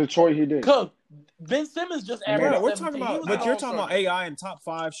 Detroit, he did. Ben Simmons just averaged. We're talking about, but you're talking about AI and top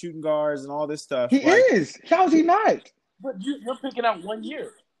 5 shooting guards and all this stuff. He is. How's he not? But you're picking out 1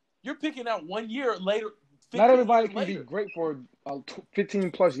 year. You're picking out 1 year later. Not everybody can be great for 15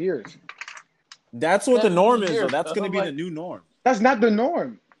 plus years. That's what the norm is, though. That's going to be the new norm. That's not the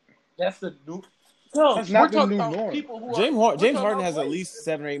norm. That's the new. No, that's not the new norm. James Harden has at least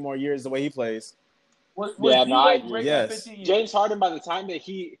 7 or 8 more years the way he plays. I agree. Yes. James Harden, by the time that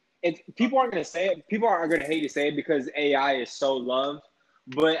people aren't going to say it. People aren't going to hate to say it because AI is so loved.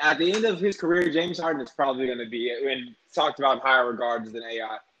 But at the end of his career, James Harden is probably going to be and talked about in higher regards than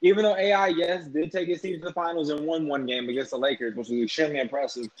AI. Even though AI, yes, did take his team to the finals and won 1 game against the Lakers, which was extremely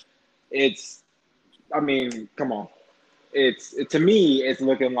impressive. Come on. To me, it's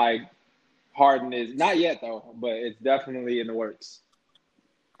looking like Harden is not yet though, but it's definitely in the works.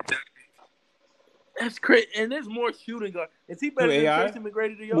 That's crazy, and there's more shooting guard. Is he better than Tracy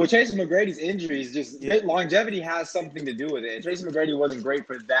McGrady to you? Well, Tracy McGrady's injuries longevity has something to do with it. And Tracy McGrady wasn't great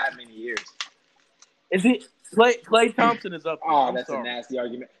for that many years. Is he? Klay Thompson is up there. Oh, that's a nasty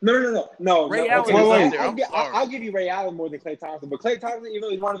argument. No. Ray Allen is up there. I'll give you Ray Allen more than Klay Thompson, but Klay Thompson,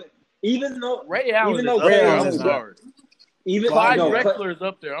 even though Ray Allen is sorry. Clyde Drexler is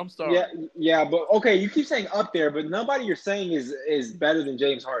up there. I'm sorry. Yeah, but okay, you keep saying up there, but nobody you're saying is better than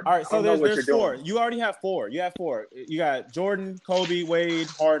James Harden. All right, so there's 4. You already have 4. You have 4. You got Jordan, Kobe, Wade,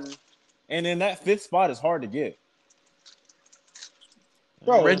 Harden, and then that 5th spot is hard to get.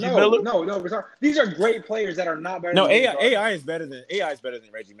 Bro, Reggie Miller? No. These are great players that are not better. No, AI is better than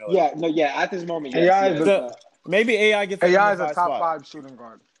Reggie Miller. At this moment, yes. Maybe AI gets AI is a top 5 shooting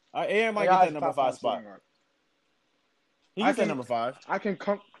guard. AI might get that number 5 spot. He gets that number 5. I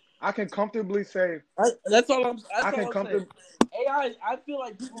can comfortably say. That's all I'm saying. AI, I feel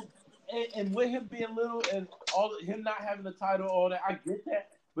like people, and with him being little and him not having the title, all that, I get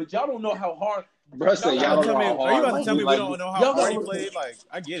that. But y'all don't know how hard. Bro, y'all don't know how hard. Are you about to tell me we don't know how hard he played? Like,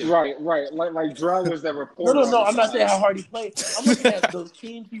 I get it. Right. Like Drell was the reporter. No. I'm not saying how hard he played. I'm looking at those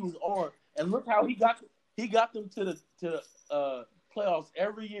teams he was on, and look how he got them to the playoffs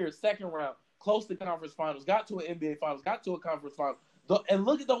every year, second round. Close to conference finals, got to an NBA finals, got to a conference final. And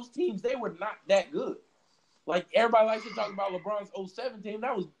look at those teams. They were not that good. Like, everybody likes to talk about LeBron's 07 team.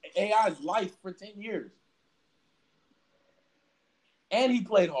 That was AI's life for 10 years. And he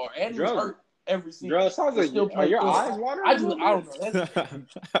played hard. And he was hurt every season. Bro, it sounds like are your eyes watering? I don't know.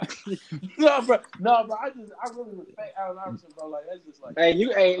 No, bro. I really respect Allen Iverson, bro. Like, that's just like. I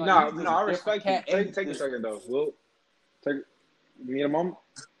respect you. Take a second, though. You need a moment?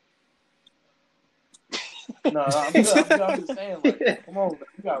 No, I'm just saying, like, come on,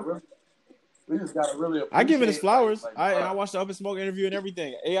 we just gotta really. I give it his flowers. I watched the Up and Smoke interview and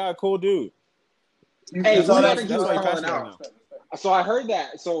everything. AI, cool dude. Hey, so that's why he passed out. So I heard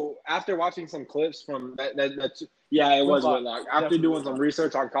that. So after watching some clips from that it was Whitlock. After doing some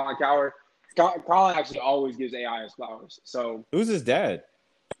research on Colin Cowherd, Colin actually always gives AI his flowers. So who's his dad?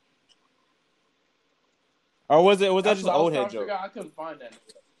 Or was that just an old head joke? I couldn't find that.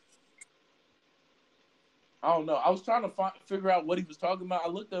 I don't know. I was trying to figure out what he was talking about. I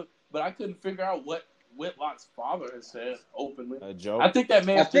looked up, but I couldn't figure out what Whitlock's father has said openly. A joke? I think that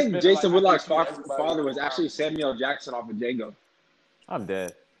man. I think Jason Whitlock's father was actually Samuel Jackson off of Django. I'm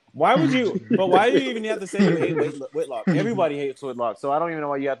dead. Why would you? But why do you even have to say you hate Whitlock? Everybody hates Whitlock, so I don't even know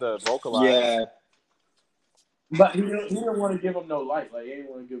why you have to vocalize. Yeah. But he didn't want to give him no light. Like he didn't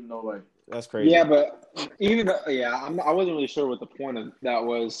want to give him no light. That's crazy. Yeah, but even though, I wasn't really sure what the point of that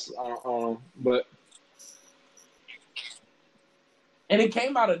was. But And it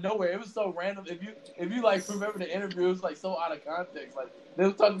came out of nowhere. It was so random. If you like remember the interview, it was like so out of context. Like they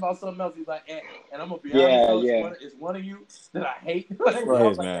were talking about something else. He's like, and I'm gonna be honest, it's one of you that I hate. Like,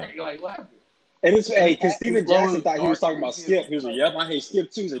 right, man. Like laughing. And it's because Steven Jackson thought he was talking about Skip. He was like, "Yep, I hate Skip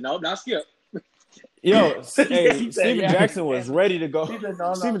too." He's like, "No, not Skip." Yo, Steven Jackson was ready to go.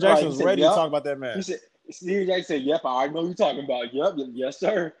 Steven Jackson was ready to talk about that man. He said, Steven Jackson said, "Yep, I already know who you're talking about. Yep, yes,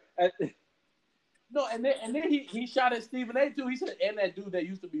 sir." No, and then he shot at Stephen A. too. He said, and that dude that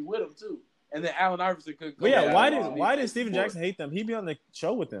used to be with him too. And then Allen Iverson couldn't come. But why did Steven Jackson hate them? He'd be on the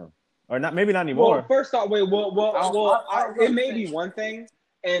show with them, or not? Maybe not anymore. Well, first off, it may be one thing,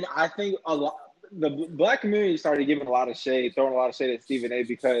 and I think the black community started giving a lot of shade, throwing a lot of shade at Stephen A.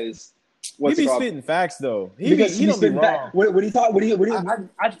 because he be spitting facts though. He don't be wrong. What he talk?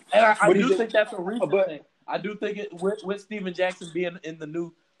 I do think that's a recent thing. I do think it with Steven Jackson being in the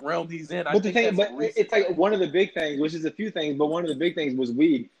new realm he's in. It's like one of the big things, which is a few things, but one of the big things was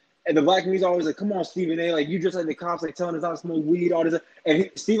weed. And the black community's always like, "Come on, Stephen A. Like you just like the cops like telling us how to smoke weed, all this." And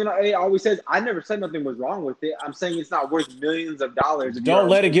Stephen A. always says, "I never said nothing was wrong with it. I'm saying it's not worth millions of dollars." Don't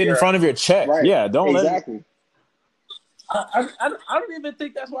let it get in front of your check. Right. Yeah, don't exactly. let it. I don't even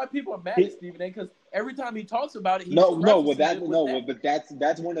think that's why people are mad at Stephen A. Because every time he talks about it, but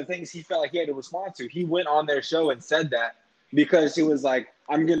that's one of the things he felt like he had to respond to. He went on their show and said that because he was like,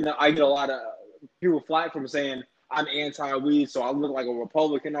 I get a lot of people flack from saying I'm anti-weed, so I look like a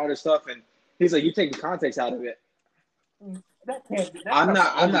Republican, all this stuff, and he's like, you take the context out of it. I'm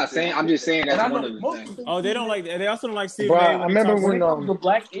not saying. I'm just saying that's one of the things. Oh, they don't like. They also don't like Stephen A. I remember when the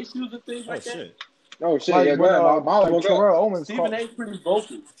black issues and things like that. Oh shit! Like, yeah, go ahead. Terrell Owens. Stephen A's pretty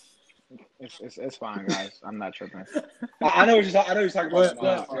vocal. It's fine, guys. I'm not tripping. I know what you're talking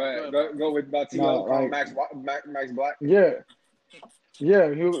about. Go with about Max Black. Yeah,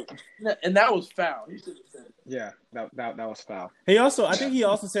 and that was foul. He should have said it. Yeah, that was foul. I think he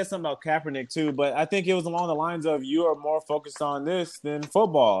also said something about Kaepernick too, but I think it was along the lines of you are more focused on this than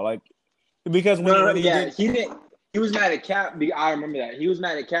football, like because he was mad at Cap. I remember that he was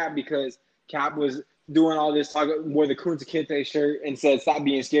mad at Cap because Cap was doing all this talk, wore the Kunta Kinte shirt and said stop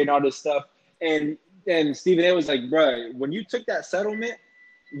being scared and all this stuff, and Stephen A was like, bro, when you took that settlement,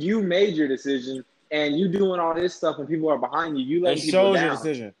 you made your decision. And you doing all this stuff when people are behind you, you let people down. Your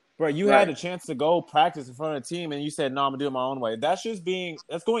decision. Bro, you had a chance to go practice in front of the team, and you said, no, I'm going to do it my own way. That's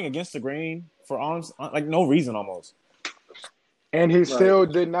going against the grain for like no reason almost. And he still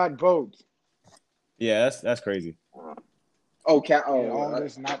did not vote. Yeah, that's crazy. All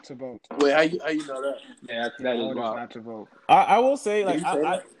this not to vote. Wait, how you know that? Yeah, that is not to vote. I will say, like,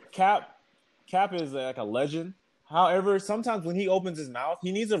 Cap is like a legend. However, sometimes when he opens his mouth,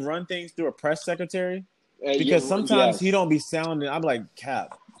 he needs to run things through a press secretary because sometimes he don't be sounding. I'm like,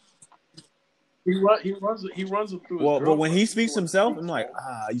 Cap. He runs it through. Well, but when he speaks himself, I'm like,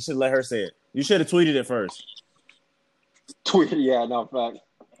 you should let her say it. You should have tweeted it first. Fact.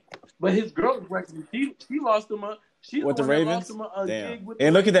 But his girl, she lost him with the Ravens. Damn.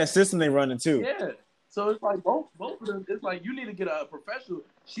 And look at that system they running too. Yeah. So it's like both of them. It's like you need to get a professional.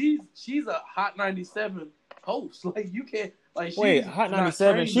 She's a Hot 97 host. Like you can't like. Wait, Hot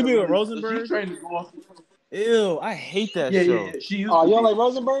 97. She be with Rosenberg. She's trained to go off. Ew, I hate that show. Yeah. You don't like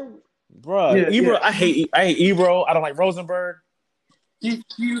Rosenberg, bro? Yeah, Ebro, I hate Ebro. I don't like Rosenberg. She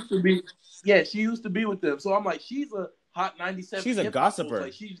used to be. Yeah, she used to be with them. So I'm like, she's a Hot 97. She's a gossiper.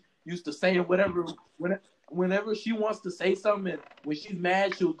 Like she's used to saying whatever whenever she wants to say something. When she's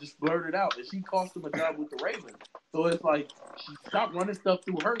mad, she'll just blurt it out. And she cost them a job with the Ravens. So it's like she stopped running stuff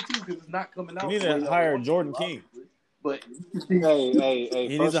through her too because it's not coming out. You need to hire Jordan King. But hey,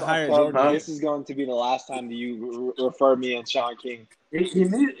 he needs to hire Jordan. This is going to be the last time that you refer me and Sean King. He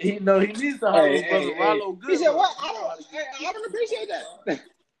needs to hire Rollo Good. He said, "What? I don't appreciate that."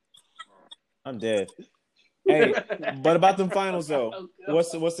 I'm dead. Hey, but about them finals though,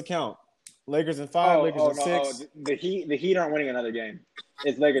 what's the count? Lakers in 5, Lakers in 6. The Heat aren't winning another game.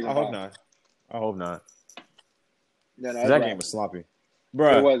 It's Lakers in 5. I hope not. No, that game was sloppy,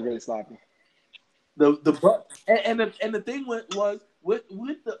 bro. It was really sloppy. The thing was with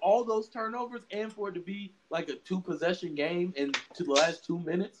all those turnovers and for it to be like a 2-possession game to the last 2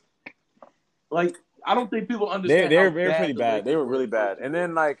 minutes, like I don't think people understand. They were pretty bad. They were really bad. And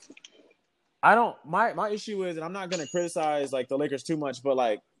then like my issue is, and I'm not gonna criticize like the Lakers too much, but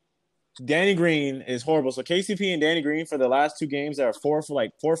like Danny Green is horrible. So KCP and Danny Green for the last 2 games are 4 for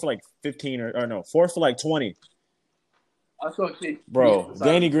like 15 or no 4 for like 20. I saw King. Bro,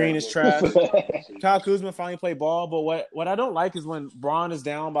 Danny Green is trash. Kyle Kuzma finally played ball, but what I don't like is when Braun is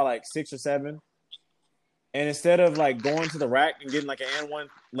down by like 6 or 7, and instead of like going to the rack and getting like an and one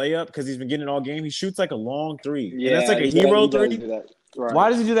layup because he's been getting it all game, he shoots like a long 3. Yeah, and that's like a hero 3. Right. Why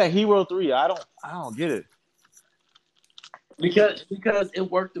does he do that hero 3? I don't get it. Because it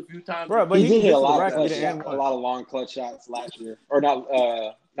worked a few times. Bro, but he did hit a lot of long clutch shots last year, or not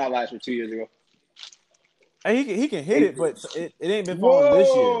last year, 2 years ago. And he can hit it, but it ain't been falling this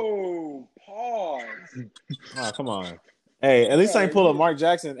year. Whoa, pause. Oh, come on. Hey, at least I ain't pull a Mark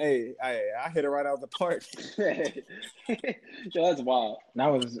Jackson. Hey, I hit it right out the park. Yo, that's wild.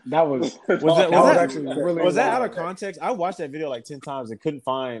 Was that out of context? I watched that video like 10 times and couldn't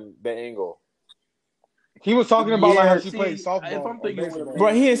find the angle. He was talking about like how he played softball. If I'm thinking,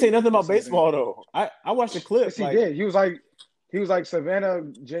 bro, he didn't say nothing about baseball though. I watched the clip. Yes, he did. He was like Savannah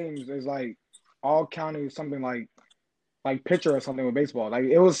James is like all county something like pitcher or something with baseball. Like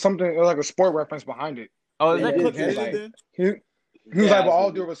it was like a sport reference behind it. Oh, is that clip edited? He was like, with all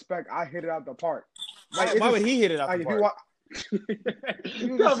due respect, I hit it out the park. Like, why would he hit it out the park? He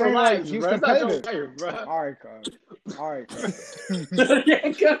was saying like he was competitive. All right, cuz. I'm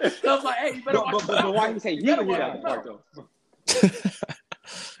like, hey, you better watch. But why you say you hit it out the park though?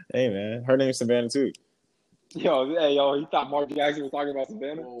 Hey man, her name's Savannah too. Yo, he thought Mark Jackson was talking about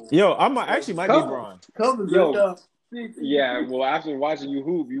Savannah. Yo, might be Braun. Yo, yeah. Well, after watching you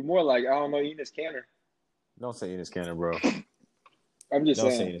hoop, you more like I don't know Enes Kanter. Don't say Enes Kanter, bro. I'm just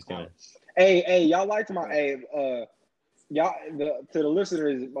saying. Don't say Enes Kanter. Hey, y'all liked my y'all to the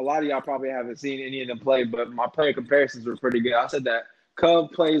listeners. A lot of y'all probably haven't seen any of them play, but my player comparisons were pretty good. I said that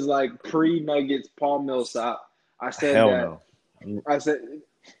Cub plays like pre-Nuggets Paul Millsap. I said Hell that. No. I said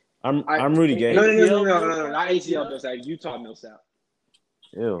I'm Rudy Gay. No, not ACL Millsap. Utah Millsap.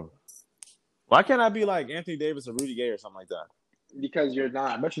 Ew. Why can't I be like Anthony Davis or Rudy Gay or something like that? Because you're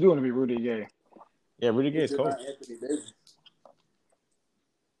not. I bet you do want to be Rudy Gay. Yeah, Rudy Gay is coach.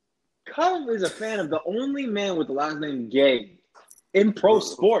 Cub is a fan of the only man with the last name Gay in pro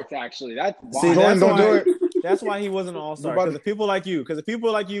sports. Actually, that's why. See, don't do it. That's why he wasn't an all-star. Because of people like you.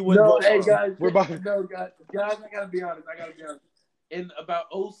 Wouldn't. No, hey guys. Guys, I gotta be honest. In about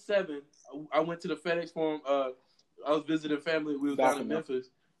 2007, I went to the FedEx Forum. I was visiting family. We was down in Memphis.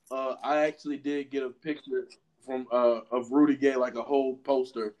 I actually did get a picture from of Rudy Gay, like a whole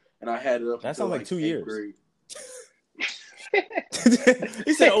poster, and I had it up. That sounds like 2 years. Grade. He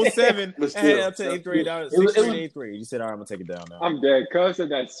said 2007 and had it up to 8th grade. Down 6th grade, 8th grade. You said, all right, I'm gonna take it down now. I'm dead. Cuz said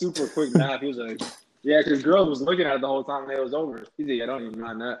that super quick math. He was like, yeah, because girls was looking at it the whole time and it was over. He said, I don't even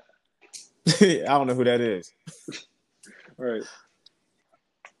mind that. I don't know who that is. Right.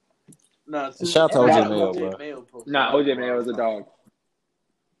 Nah, shout out to OJ Mayo, bro. Nah, OJ Mayo is a dog.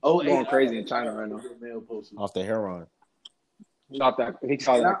 Oh, going crazy in China right now. Off the heroin. Not that he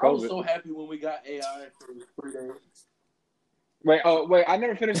saw that COVID. I was so happy when we got AI for 3 days. Wait! I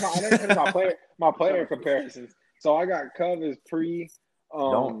never finished my player comparisons. So I got Cub as pre.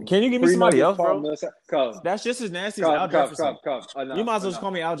 Can you give me somebody else, bro? Cub. That's just as nasty as Al Jefferson. Cub. You might as well just call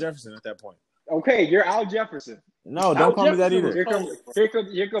me Al Jefferson at that point. Okay, you're Al Jefferson. No, don't call me that either. Here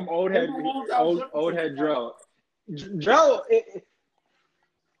come old head Drell. Drell.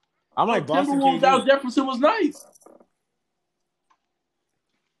 I'm like Boston KD. Al Jefferson was nice.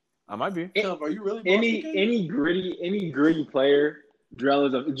 I might be. Are you really any gritty player? Drell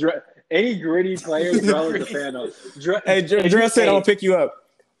is any gritty player. Drell is a fan of. Hey, Drell said I'm gonna pick you up.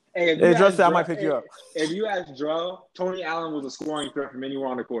 Hey, Drell said I might pick you up. If you ask Drell, Tony Allen was a scoring threat from anywhere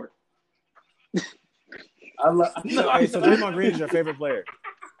on the court. Hey, so Draymond Green is your favorite player.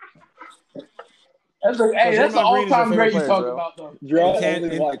 That's an all-time great you talk about, though.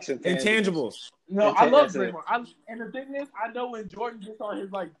 Intangibles. No, I love Draymond. And the thing is, I know when Jordan gets on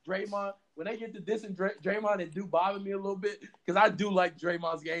his, like, Draymond, when they get to dissing Draymond, it do bother me a little bit, because I do like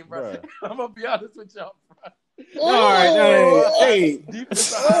Draymond's game, bro. I'm going to be honest with y'all, bro. All right, hey.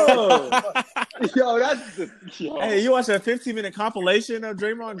 Yo, that's Hey, you watch a 15-minute compilation of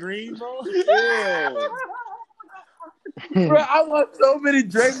Draymond Green, bro? Yeah. Bro, I watch so many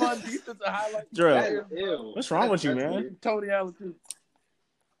Draymond defensive highlights. Drew, what's wrong with you, man? Tony Allen too.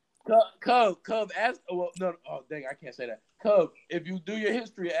 Cub, ask. Well, no. Oh, dang, I can't say that. Cub, if you do your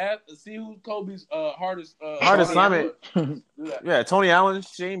history, see who Kobe's hardest assignment. Yeah, Tony Allen,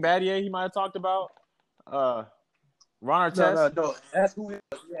 Shane Battier. He might have talked about. Ron Artest. No. Ask who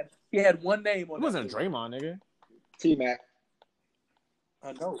he had one name on. It wasn't Draymond, nigga. T-Mac.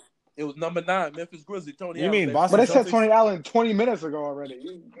 I know. It was number 9, Memphis Grizzlies. Tony you Allen. You mean Boston? But they said Tony Allen 20 minutes ago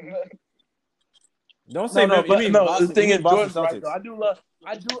already. Don't say no. Boston, the thing is, Jordan's right, though. I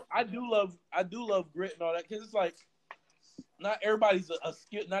do love grit and all that, because it's like a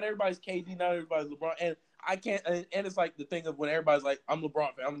skill. Not everybody's KD. Not everybody's LeBron. And I can't. And it's like the thing of when everybody's like, "I'm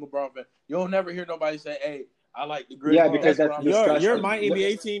LeBron fan." You'll never hear nobody say, "Hey, I like the gritty." Yeah, because that's your my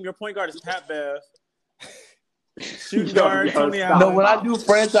NBA team. Your point guard is Pat Bev. Shooting guard Tony Allen. No, when I do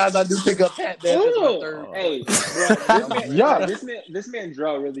franchise, I do pick up Pat Bev as my third. Hey, this man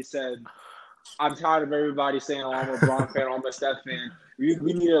Drell really said, "I'm tired of everybody saying, oh, I'm a LeBron fan, I'm a Steph fan. We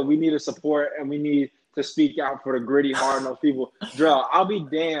need a support, and we need to speak out for the gritty, hard-nosed people." Drell, I'll be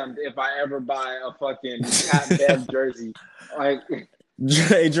damned if I ever buy a fucking Pat Bev jersey. Like, hey,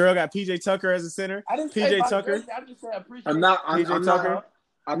 Drell got PJ Tucker as a center. I didn't PJ Tucker. Jersey, I just said I appreciate. I'm not.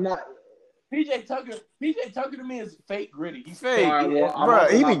 PJ Tucker to me is fake gritty. He's fake. fake. Bro,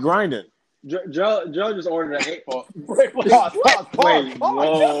 he be grinding. Joe just ordered an 8 ball. Wait, whoa.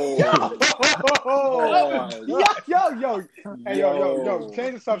 Yo. Hey, yo.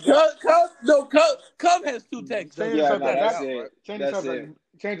 Change the subject. Cub has 2 texts. Change the subject. Change the subject.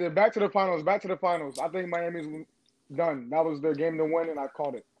 Change it. Back to the finals. I think Miami's done. That was their game to win, and I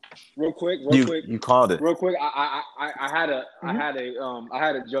called it. Real quick. You called it. Real quick, I had a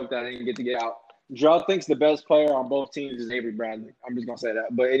joke that I didn't get out. Joe thinks the best player on both teams is Avery Bradley. I'm just gonna say that.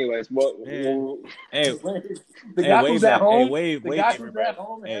 But anyways, the guy who's at home. Wave Avery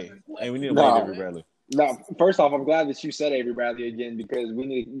Bradley. Hey, we need to wave Avery Bradley. No, first off, I'm glad that you said Avery Bradley again because we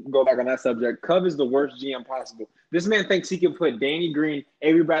need to go back on that subject. Cub is the worst GM possible. This man thinks he can put Danny Green,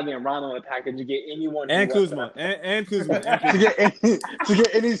 Avery Bradley, and Rondo in a package to get anyone. And Kuzma. And Kuzma. to get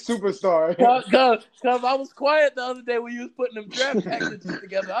any superstar. Cub, I was quiet the other day when you was putting them draft packages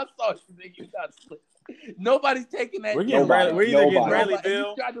together. I thought you got slick. Nobody's taking that. We're getting Bradley. We're either getting Bradley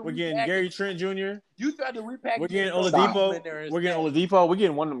Bill. We're getting Gary Trent Jr. You tried to repackage. We're getting Oladipo. We're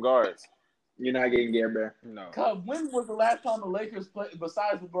getting one of them guards. You're not getting Gary Bear. No. Cub, when was the last time the Lakers played,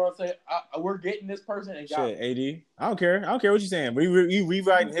 besides LeBron, say we're getting this person and got AD? I don't care what you're saying. We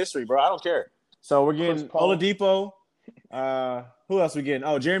rewriting history, bro. I don't care. So we're getting Oladipo. Who else we getting?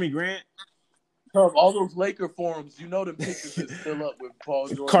 Oh, Jeremy Grant. Cub, all those Laker forums, you know the pictures is still up with Paul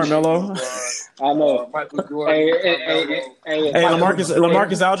George, Carmelo. I know. Michael Jordan. Hey,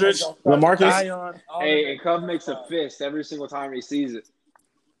 LaMarcus Aldridge. LaMarcus. Hey, and Cub makes a fist every single time he sees it.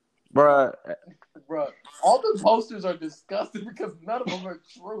 Bruh, all the posters are disgusting because none of them are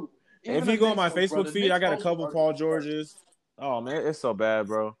true. If you go on my Facebook feed, I got a couple Paul Georges. Oh, man, it's so bad,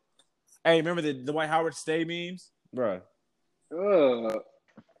 bro. Hey, remember the Dwight Howard stay memes? Bruh. No.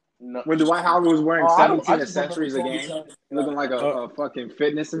 When Dwight Howard was wearing 17 accessories a game, looking like a fucking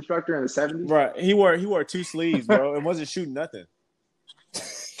fitness instructor in the 70s? Bruh, he wore 2 sleeves, bro, and wasn't shooting nothing.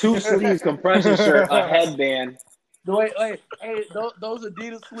 2 sleeves, compression shirt, a headband. Wait, hey, those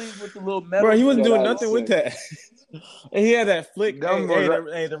Adidas sleeves with the little metal. Bro, he wasn't doing nothing with that. And he had that flick.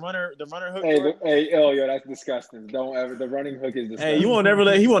 The runner hook. Yo, that's disgusting. Don't ever. The running hook is disgusting. Hey, he won't never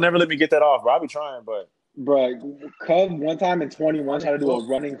let me get that off, bro. I'll be trying, but. Bro, Cub one time in 21 tried to do a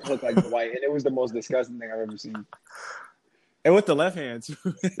running hook like Dwight, and it was the most disgusting thing I've ever seen. And with the left hand, too.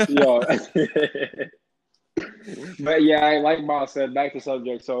 Yo. But yeah, like Miles said, back to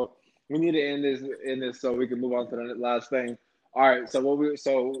subject. So we need to end this so we can move on to the last thing. All right,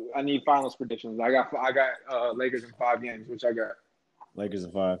 so I need finals predictions. I got Lakers in 5 games, which I got. Lakers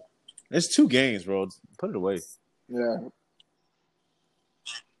in 5. It's 2 games, bro. Put it away. Yeah.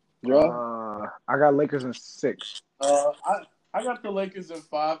 I got Lakers in 6. I got the Lakers in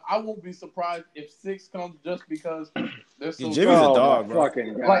 5. I won't be surprised if 6 comes just because they're so. Jimmy's a dog, bro.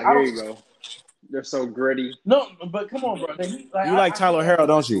 Fucking God, here you go. They're so gritty. No, but come on, bro. You like Tyler Herro,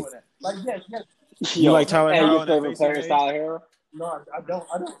 don't you? Like yes. You like Tyler Herro? Your favorite player is Tyler Herro? No, I don't.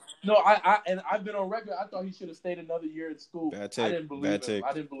 No, and I've been on record. I thought he should have stayed another year in school. Bad take. I didn't believe him.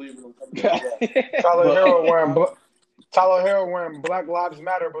 I didn't believe in him coming back. Tyler Herro wearing Black Lives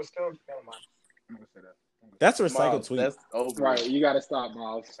Matter, but still. Never mind. I'm gonna say that. That's a recycled tweet. That's over. Right, you got to stop,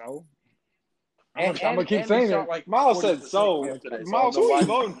 Miles. So I'm gonna keep saying it. Like Miles said so. Miles, who are you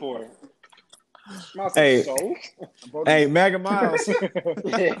voting for? Miles said so. Hey, MAGA Miles.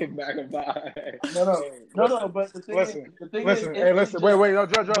 MAGA Miles. No. But the thing is, Hey, listen. Wait. No,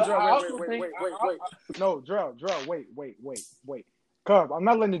 Drell. Wait. No, Drell. Wait. Cub, I'm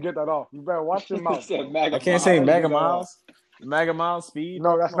not letting you get that off. You better watch your mouth. I can't say MAGA Miles. MAGA Miles speed.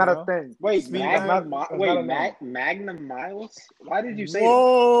 No, that's not a thing. Wait, Magnum Miles? Why did you say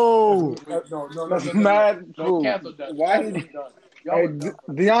Whoa. that? No. That's mad. Why did you? Hey,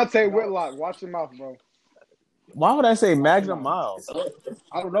 Deontay Whitlock, watch your mouth, bro. Why would I say Magnum Miles?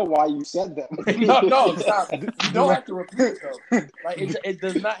 I don't know why you said that. No, stop. You don't have to repeat it, though. Like it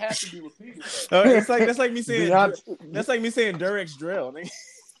does not have to be repeated. That's like me saying Durex Drill.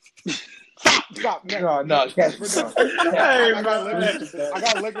 Stop. No, catch me. I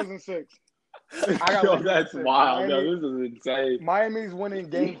got Lakers in 6. That's wild. Yo, this is insane. Miami's winning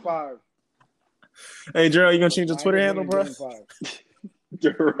Game 5. Hey, Gerald, you gonna change your Twitter handle, bro? No.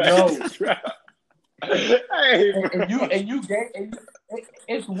 Hey,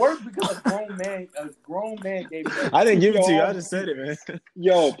 it's worse because a grown man gave me that. I didn't give it to you. I just said it, man.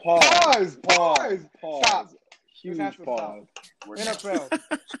 Yo, pause. Stop. Huge This has to pause. NFL.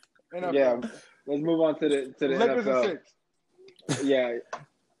 Yeah, let's move on to the Lakers NFL. in 6. Yeah.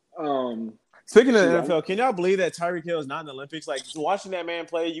 Speaking of the NFL, can y'all believe that Tyreek Hill is not in the Olympics? Like, watching that man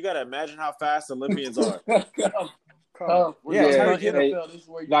play, you got to imagine how fast Olympians are. Tyreek Hill.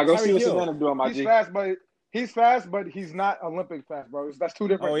 Now go see what Hill. Savannah doing, my G. He's fast, but he's not Olympic fast, bro. That's two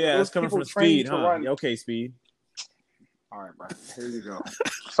different. Oh, yeah, it's coming from speed, huh? Okay, speed. All right, bro. Here you go.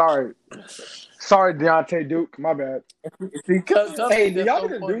 Sorry, Deontay Duke. My bad. Hey, y'all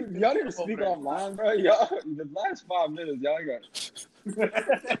need to speak online, bro. Y'all, the last 5 minutes, y'all got.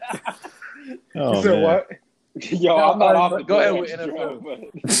 Oh, you said what? Yo, I'm not off the Go ahead with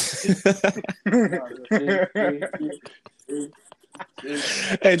NFL.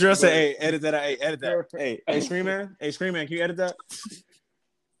 Hey, Drill said, hey, edit that. Hey, edit that. Hey, Scream Man, can you edit that?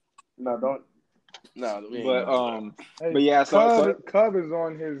 No, don't. No, but yeah, Cub is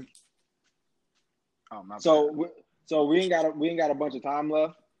on his. Oh my. So we ain't got a bunch of time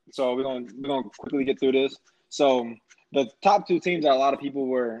left. So we're gonna quickly get through this. So the top 2 teams that a lot of people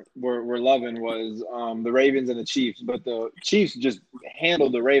were loving was the Ravens and the Chiefs, but the Chiefs just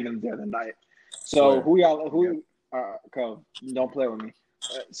handled the Ravens the other night. So Cub, don't play with me.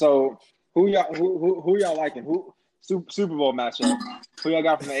 So who y'all liking? Who Super Bowl matchup? Who y'all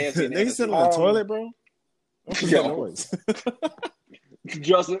got from the AFC? They sitting on the toilet, bro. What's that noise?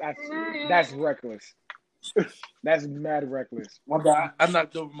 Justin, that's reckless. That's mad reckless. My bad. I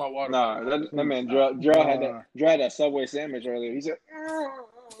knocked over my water. Nah, that man Drew had that Subway sandwich earlier. He said,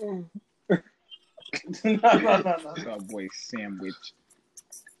 No. Subway sandwich.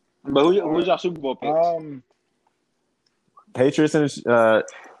 But who's your Super Bowl picks? Patriots and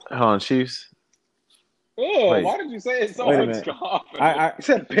Chiefs. Oh, Wait. why did you say it so Wait a much? minute.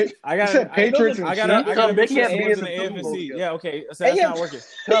 Said Patriots and I got to They pick can't some be boys in in the the Super Bowl AFC. together. Yeah, okay. So that's not working.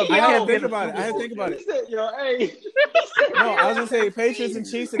 I had to think about it. He said, hey. No, I was going to say Patriots and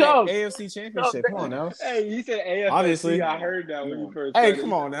Chiefs in the AFC Championship. Come on now. Hey, he said AFC. Obviously. I heard that when you first Hey, said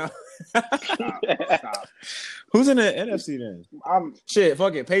come it. on now. Stop. Who's in the NFC then? Shit,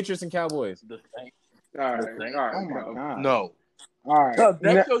 fuck it. Patriots and Cowboys. All right. Oh my god. No. All right.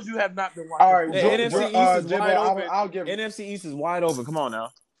 That shows you have not been watching. All right. The NFC East is wide open. I'll give NFC East is wide open. Come on now.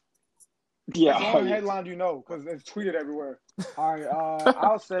 Yeah. It's on the headline, because it's tweeted everywhere. All right.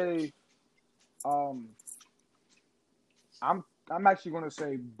 I'll say, I'm actually going to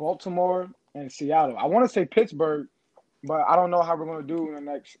say Baltimore and Seattle. I want to say Pittsburgh, but I don't know how we're going to do in the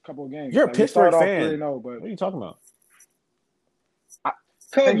next couple of games. You're a Pittsburgh fan. But what are you talking about?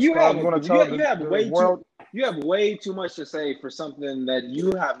 You have way too much to say for something that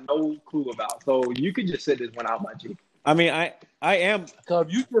you have no clue about. So you could just sit this one out, my G. I mean, I am.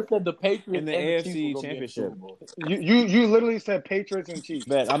 You just said the Patriots in the AFC Championship. You literally said Patriots and Chiefs.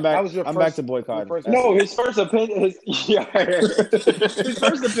 Bet I'm back. That was your back to boycott. No, his first opinion. His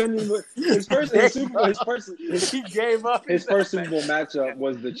first opinion. His first Super Bowl matchup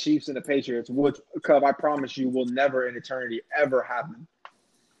was the Chiefs and the Patriots, which, Cub, I promise you, will never in eternity ever happen.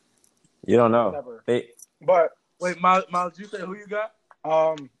 You don't know. Never. But wait, Miles, you say who you got?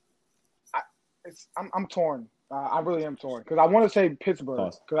 I'm torn. I really am torn because I want to say Pittsburgh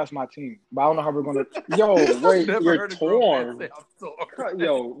because that's my team, but I don't know how we're gonna. Yo, wait, you're torn.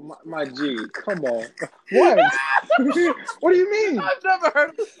 Yo, my G, come on. What? What do you mean? I've never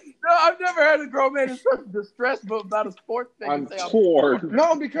heard a grown man express distress about a sports thing. I'm torn.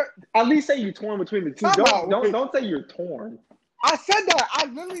 No, because at least say you're torn between the two. Don't say you're torn. I said that. I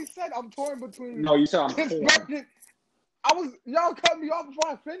literally said I'm torn between. No, you said I'm torn. Y'all cut me off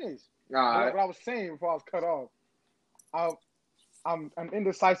before I finished. Nah, what I was saying before I was cut off. I'm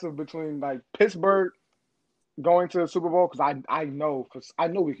indecisive between like Pittsburgh going to the Super Bowl because I know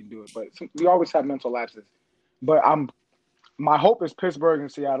we can do it, but we always have mental lapses. But my hope is Pittsburgh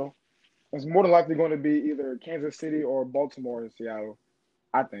and Seattle. It's more than likely going to be either Kansas City or Baltimore and Seattle,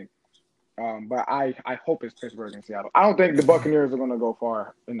 I think. But I hope it's Pittsburgh and Seattle. I don't think the Buccaneers are going to go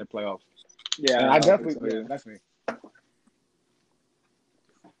far in the playoffs. Yeah, and I definitely. So, yeah, that's me.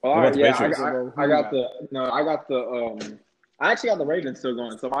 All right, yeah, I actually got the Ravens still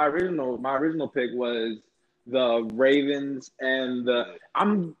going. So my original pick was the Ravens and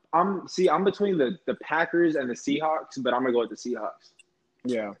I'm between the Packers and the Seahawks, but I'm gonna go with the Seahawks.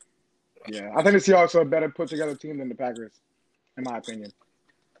 Yeah. Yeah, I think the Seahawks are a better put together team than the Packers, in my opinion.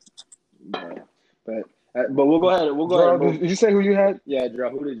 But we'll go ahead. We'll go ahead. Did you say who you had? Yeah, Drew.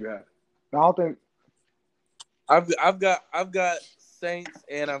 Who did you have? I don't think I've got Saints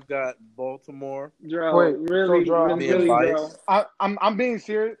and I've got Baltimore. Drew, Wait, really, so Drew, really, Drew. I'm being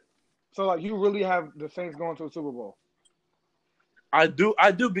serious. So like, you really have the Saints going to the Super Bowl? I do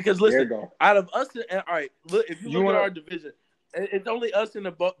because listen, out of us, all right, look, if you look at our division, it's only us and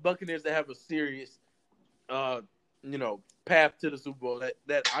the Buccaneers that have a serious, path to the Super Bowl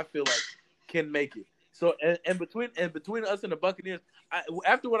that I feel like can make it. So and between us and the Buccaneers,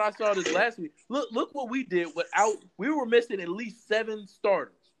 after what I saw this last week, look what we did we were missing at least 7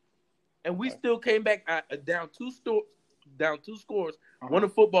 starters, and we still came back down two scores. Won a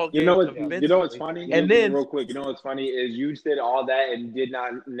football game. You know what's funny? And then real quick, you know what's funny is you did all that and did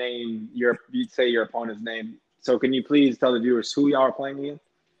not name your opponent's name. So can you please tell the viewers who y'all are playing again?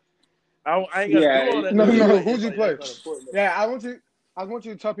 I ain't got to do all that. No. Who'd you play? Yeah, I want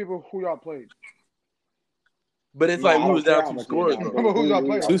you to tell people who y'all played. But it's we was down 2 scores. Who y'all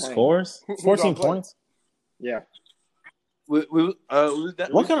played? 2 scores? 14 points? Yeah. What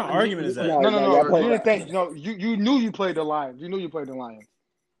kind of argument is that? No. You didn't think. No, you knew you played the Lions. You knew you played the Lions.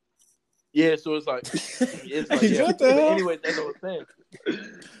 Yeah, so it's like what the hell? Anyway, that's what I'm saying.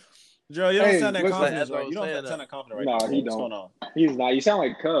 Joe, you don't sound that confident. Right? You don't sound that confident right now. No, he don't. He's not. You sound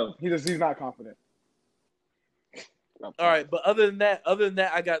like Cub. He's not confident. All right, but other than that,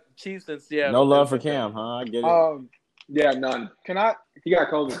 I got Chiefs and Seattle. No love for Cam, huh? I get it. Yeah, none. He got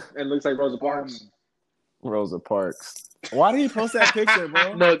COVID and looks like Rosa Parks. Rosa Parks. Why did he post that picture,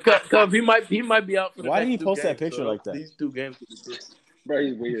 bro? No, Cub, he might be out for the Why did he post games, that picture like that? These 2 games. Bro,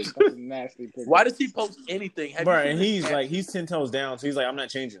 he's weird. That's a nasty picture. Why does he post anything? Bro, and he's 10 toes down, so he's like, I'm not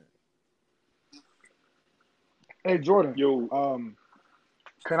changing. Hey, Jordan. Yo.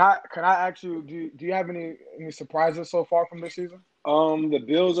 Can I ask you? Do you have any surprises so far from this season? The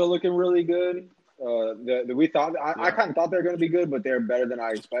Bills are looking really good. I kind of thought they were going to be good, but they're better than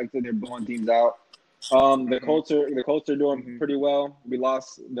I expected. They're blowing teams out. The Colts are doing pretty well. We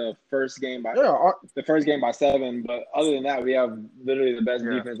lost the first game by 7, but other than that, we have literally the best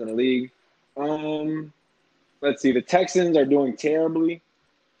defense in the league. Let's see, the Texans are doing terribly.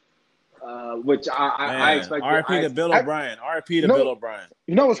 Which I expect. RIP to Bill O'Brien. RIP to Bill O'Brien.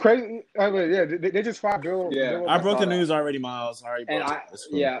 You know what's crazy? They just fired Bill. Yeah, I broke the news already, Miles. I don't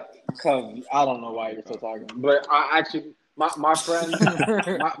know why you're still talking, but I actually. My friend,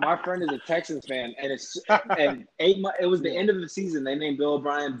 my friend is a Texans fan, and it was the end of the season. They named Bill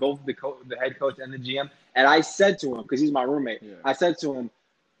O'Brien both the head coach and the GM. And I said to him, because he's my roommate, I said to him,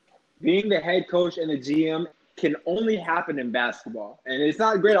 being the head coach and the GM can only happen in basketball, and it's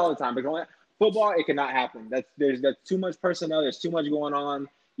not great all the time. But football, it cannot happen. That's too much personnel. There's too much going on.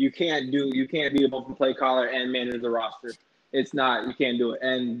 You can't be both the play caller and manage the roster. It's not. You can't do it.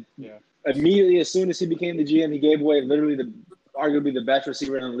 And immediately, as soon as he became the GM, he gave away literally arguably the best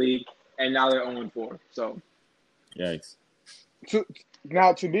receiver in the league, and now they're 0-4. So, yikes. To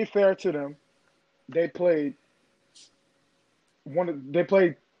be fair to them, they played 3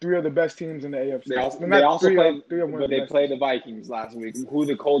 of the best teams in the AFC. They played the Vikings last week, who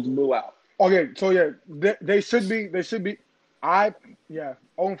the Colts blew out. Okay, so they should be. 0-4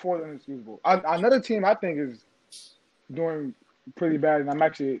 is inexcusable. Another team I think is doing pretty bad, and I'm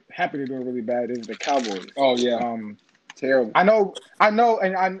actually happy they're doing really bad, is the Cowboys. Oh yeah, terrible. I know,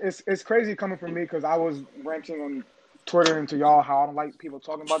 and it's crazy coming from me because I was ranting on Twitter and to y'all how I don't like people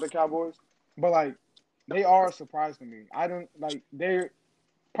talking about the Cowboys, but like they are a surprise to me. I don't like they're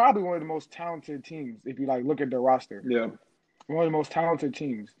probably one of the most talented teams if you like look at their roster. Yeah, one of the most talented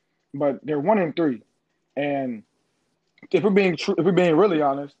teams, but they're 1-3, and if we're being really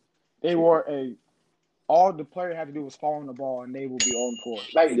honest, they were all the player had to do was fall on the ball, and they will be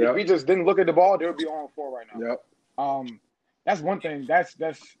 0-4. Like if we just didn't look at the ball, they would be 0-4 right now. Yep. That's one thing. That's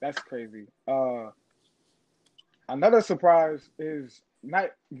crazy. Another surprise is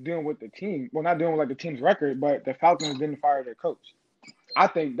not dealing with the team. Well, not dealing with like the team's record, but the Falcons didn't fire their coach. I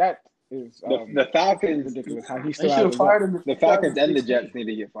think that is the Falcons ridiculous. How he still fired him. The Falcons and the Jets need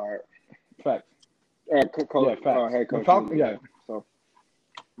to get fired. Facts. Head coach. So,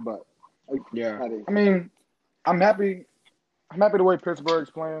 but. Yeah, I mean, I'm happy the way Pittsburgh's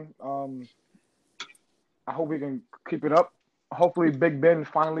playing. I hope we can keep it up. Hopefully, Big Ben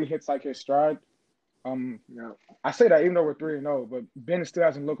finally hits like his stride. I say that even though we're 3-0, but Ben still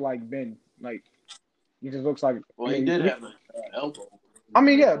hasn't looked like Ben. Like he just looks like. Well, he did have an elbow. I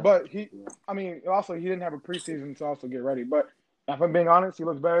mean, yeah, but he didn't have a preseason to also get ready. But if I'm being honest, he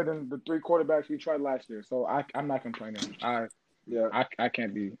looks better than the 3 quarterbacks we tried last year. So I'm not complaining. Yeah, I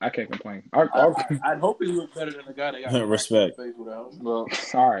can't complain. I'd hope he looked better than the guy that got respect. face with a helmet. well,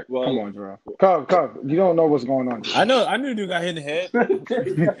 All right, come on, Jarrell. Cub, you don't know what's going on. I knew dude got hit in the head.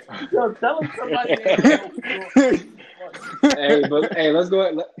 Yo, tell him somebody ain't know what's going on. hey, let's go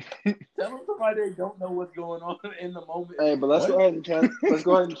ahead. Tell him somebody they don't know what's going on in the moment. Hey, but let's go ahead and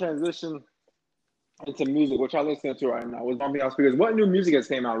transition into music. What y'all listening to right now? What's on y'all speakers? What new music has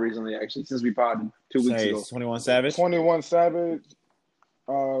came out recently? Actually, since we podded 2 weeks ago. 21 Savage. 21 Savage.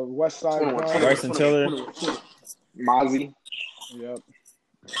 West Side Gun. Bryson Tiller. Mozzie. Yep.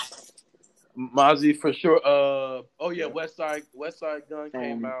 Mozzie for sure. West Side Gun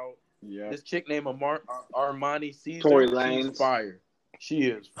came out. Yeah. This chick named Armani Caesar. Tory Lanez. She's fire. She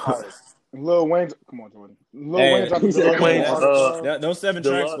is fire. Lil Wayne's. Come on, Jordan. Lil Wayne's. Those 7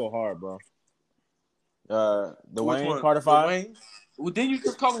 tracks go hard, bro. The Wayne Carter 5. Well, didn't you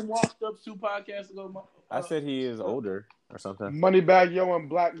just call him Washed Up 2 podcasts ago? I said he is older or something. Moneybag Yo and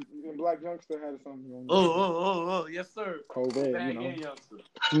Black Youngster had something. Oh, yes sir. COVID, Youngster.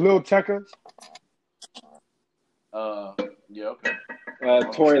 Lil Tecca. Yeah, okay.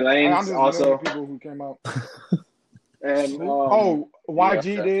 Tory Lanez also. People who came out. And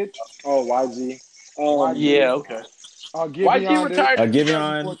YG did. Oh, YG. Yeah, okay. YG retired.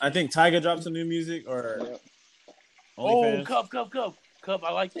 Giveon. I think Tyga dropped some new music or. Oh, Cup.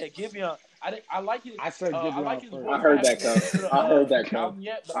 I like that. Giveon. I like it. I said Giveon. I like his I heard that, Cup. I heard that, Cup.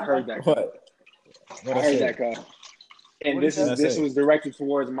 I heard that, Cup. And this was directed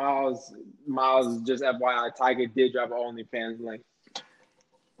towards Miles. Miles, just FYI, Tyga did drop an OnlyFans link.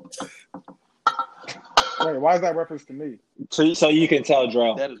 Wait, why is that reference to me? So you can tell,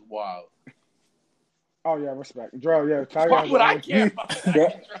 Drell. That is wild. Oh yeah, respect, Drell. Yeah, Tyga. Why would I care about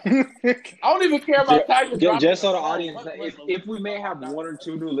that? I don't even care about Tyga. Just so the audience, if we may have 1 or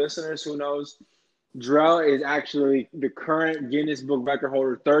 2 new listeners, who knows? Drell is actually the current Guinness Book record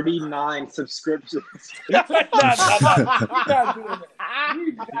holder, 39 subscriptions. Not doing that.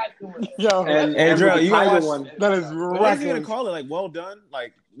 Yo, and Drell, you got one. That is what is he gonna call it? Like, well done?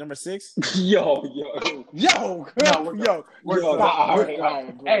 Like number 6? Yo. Hey, that's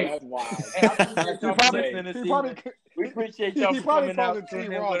wild. We appreciate y'all for coming out.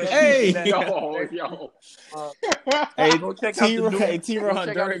 Hey, yo. Hey, go check out the new T-Raw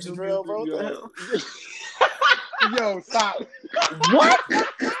Honduras drill, bro. Yo, stop. What?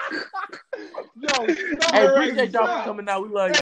 Yo, Hey, appreciate y'all for coming out. We love you.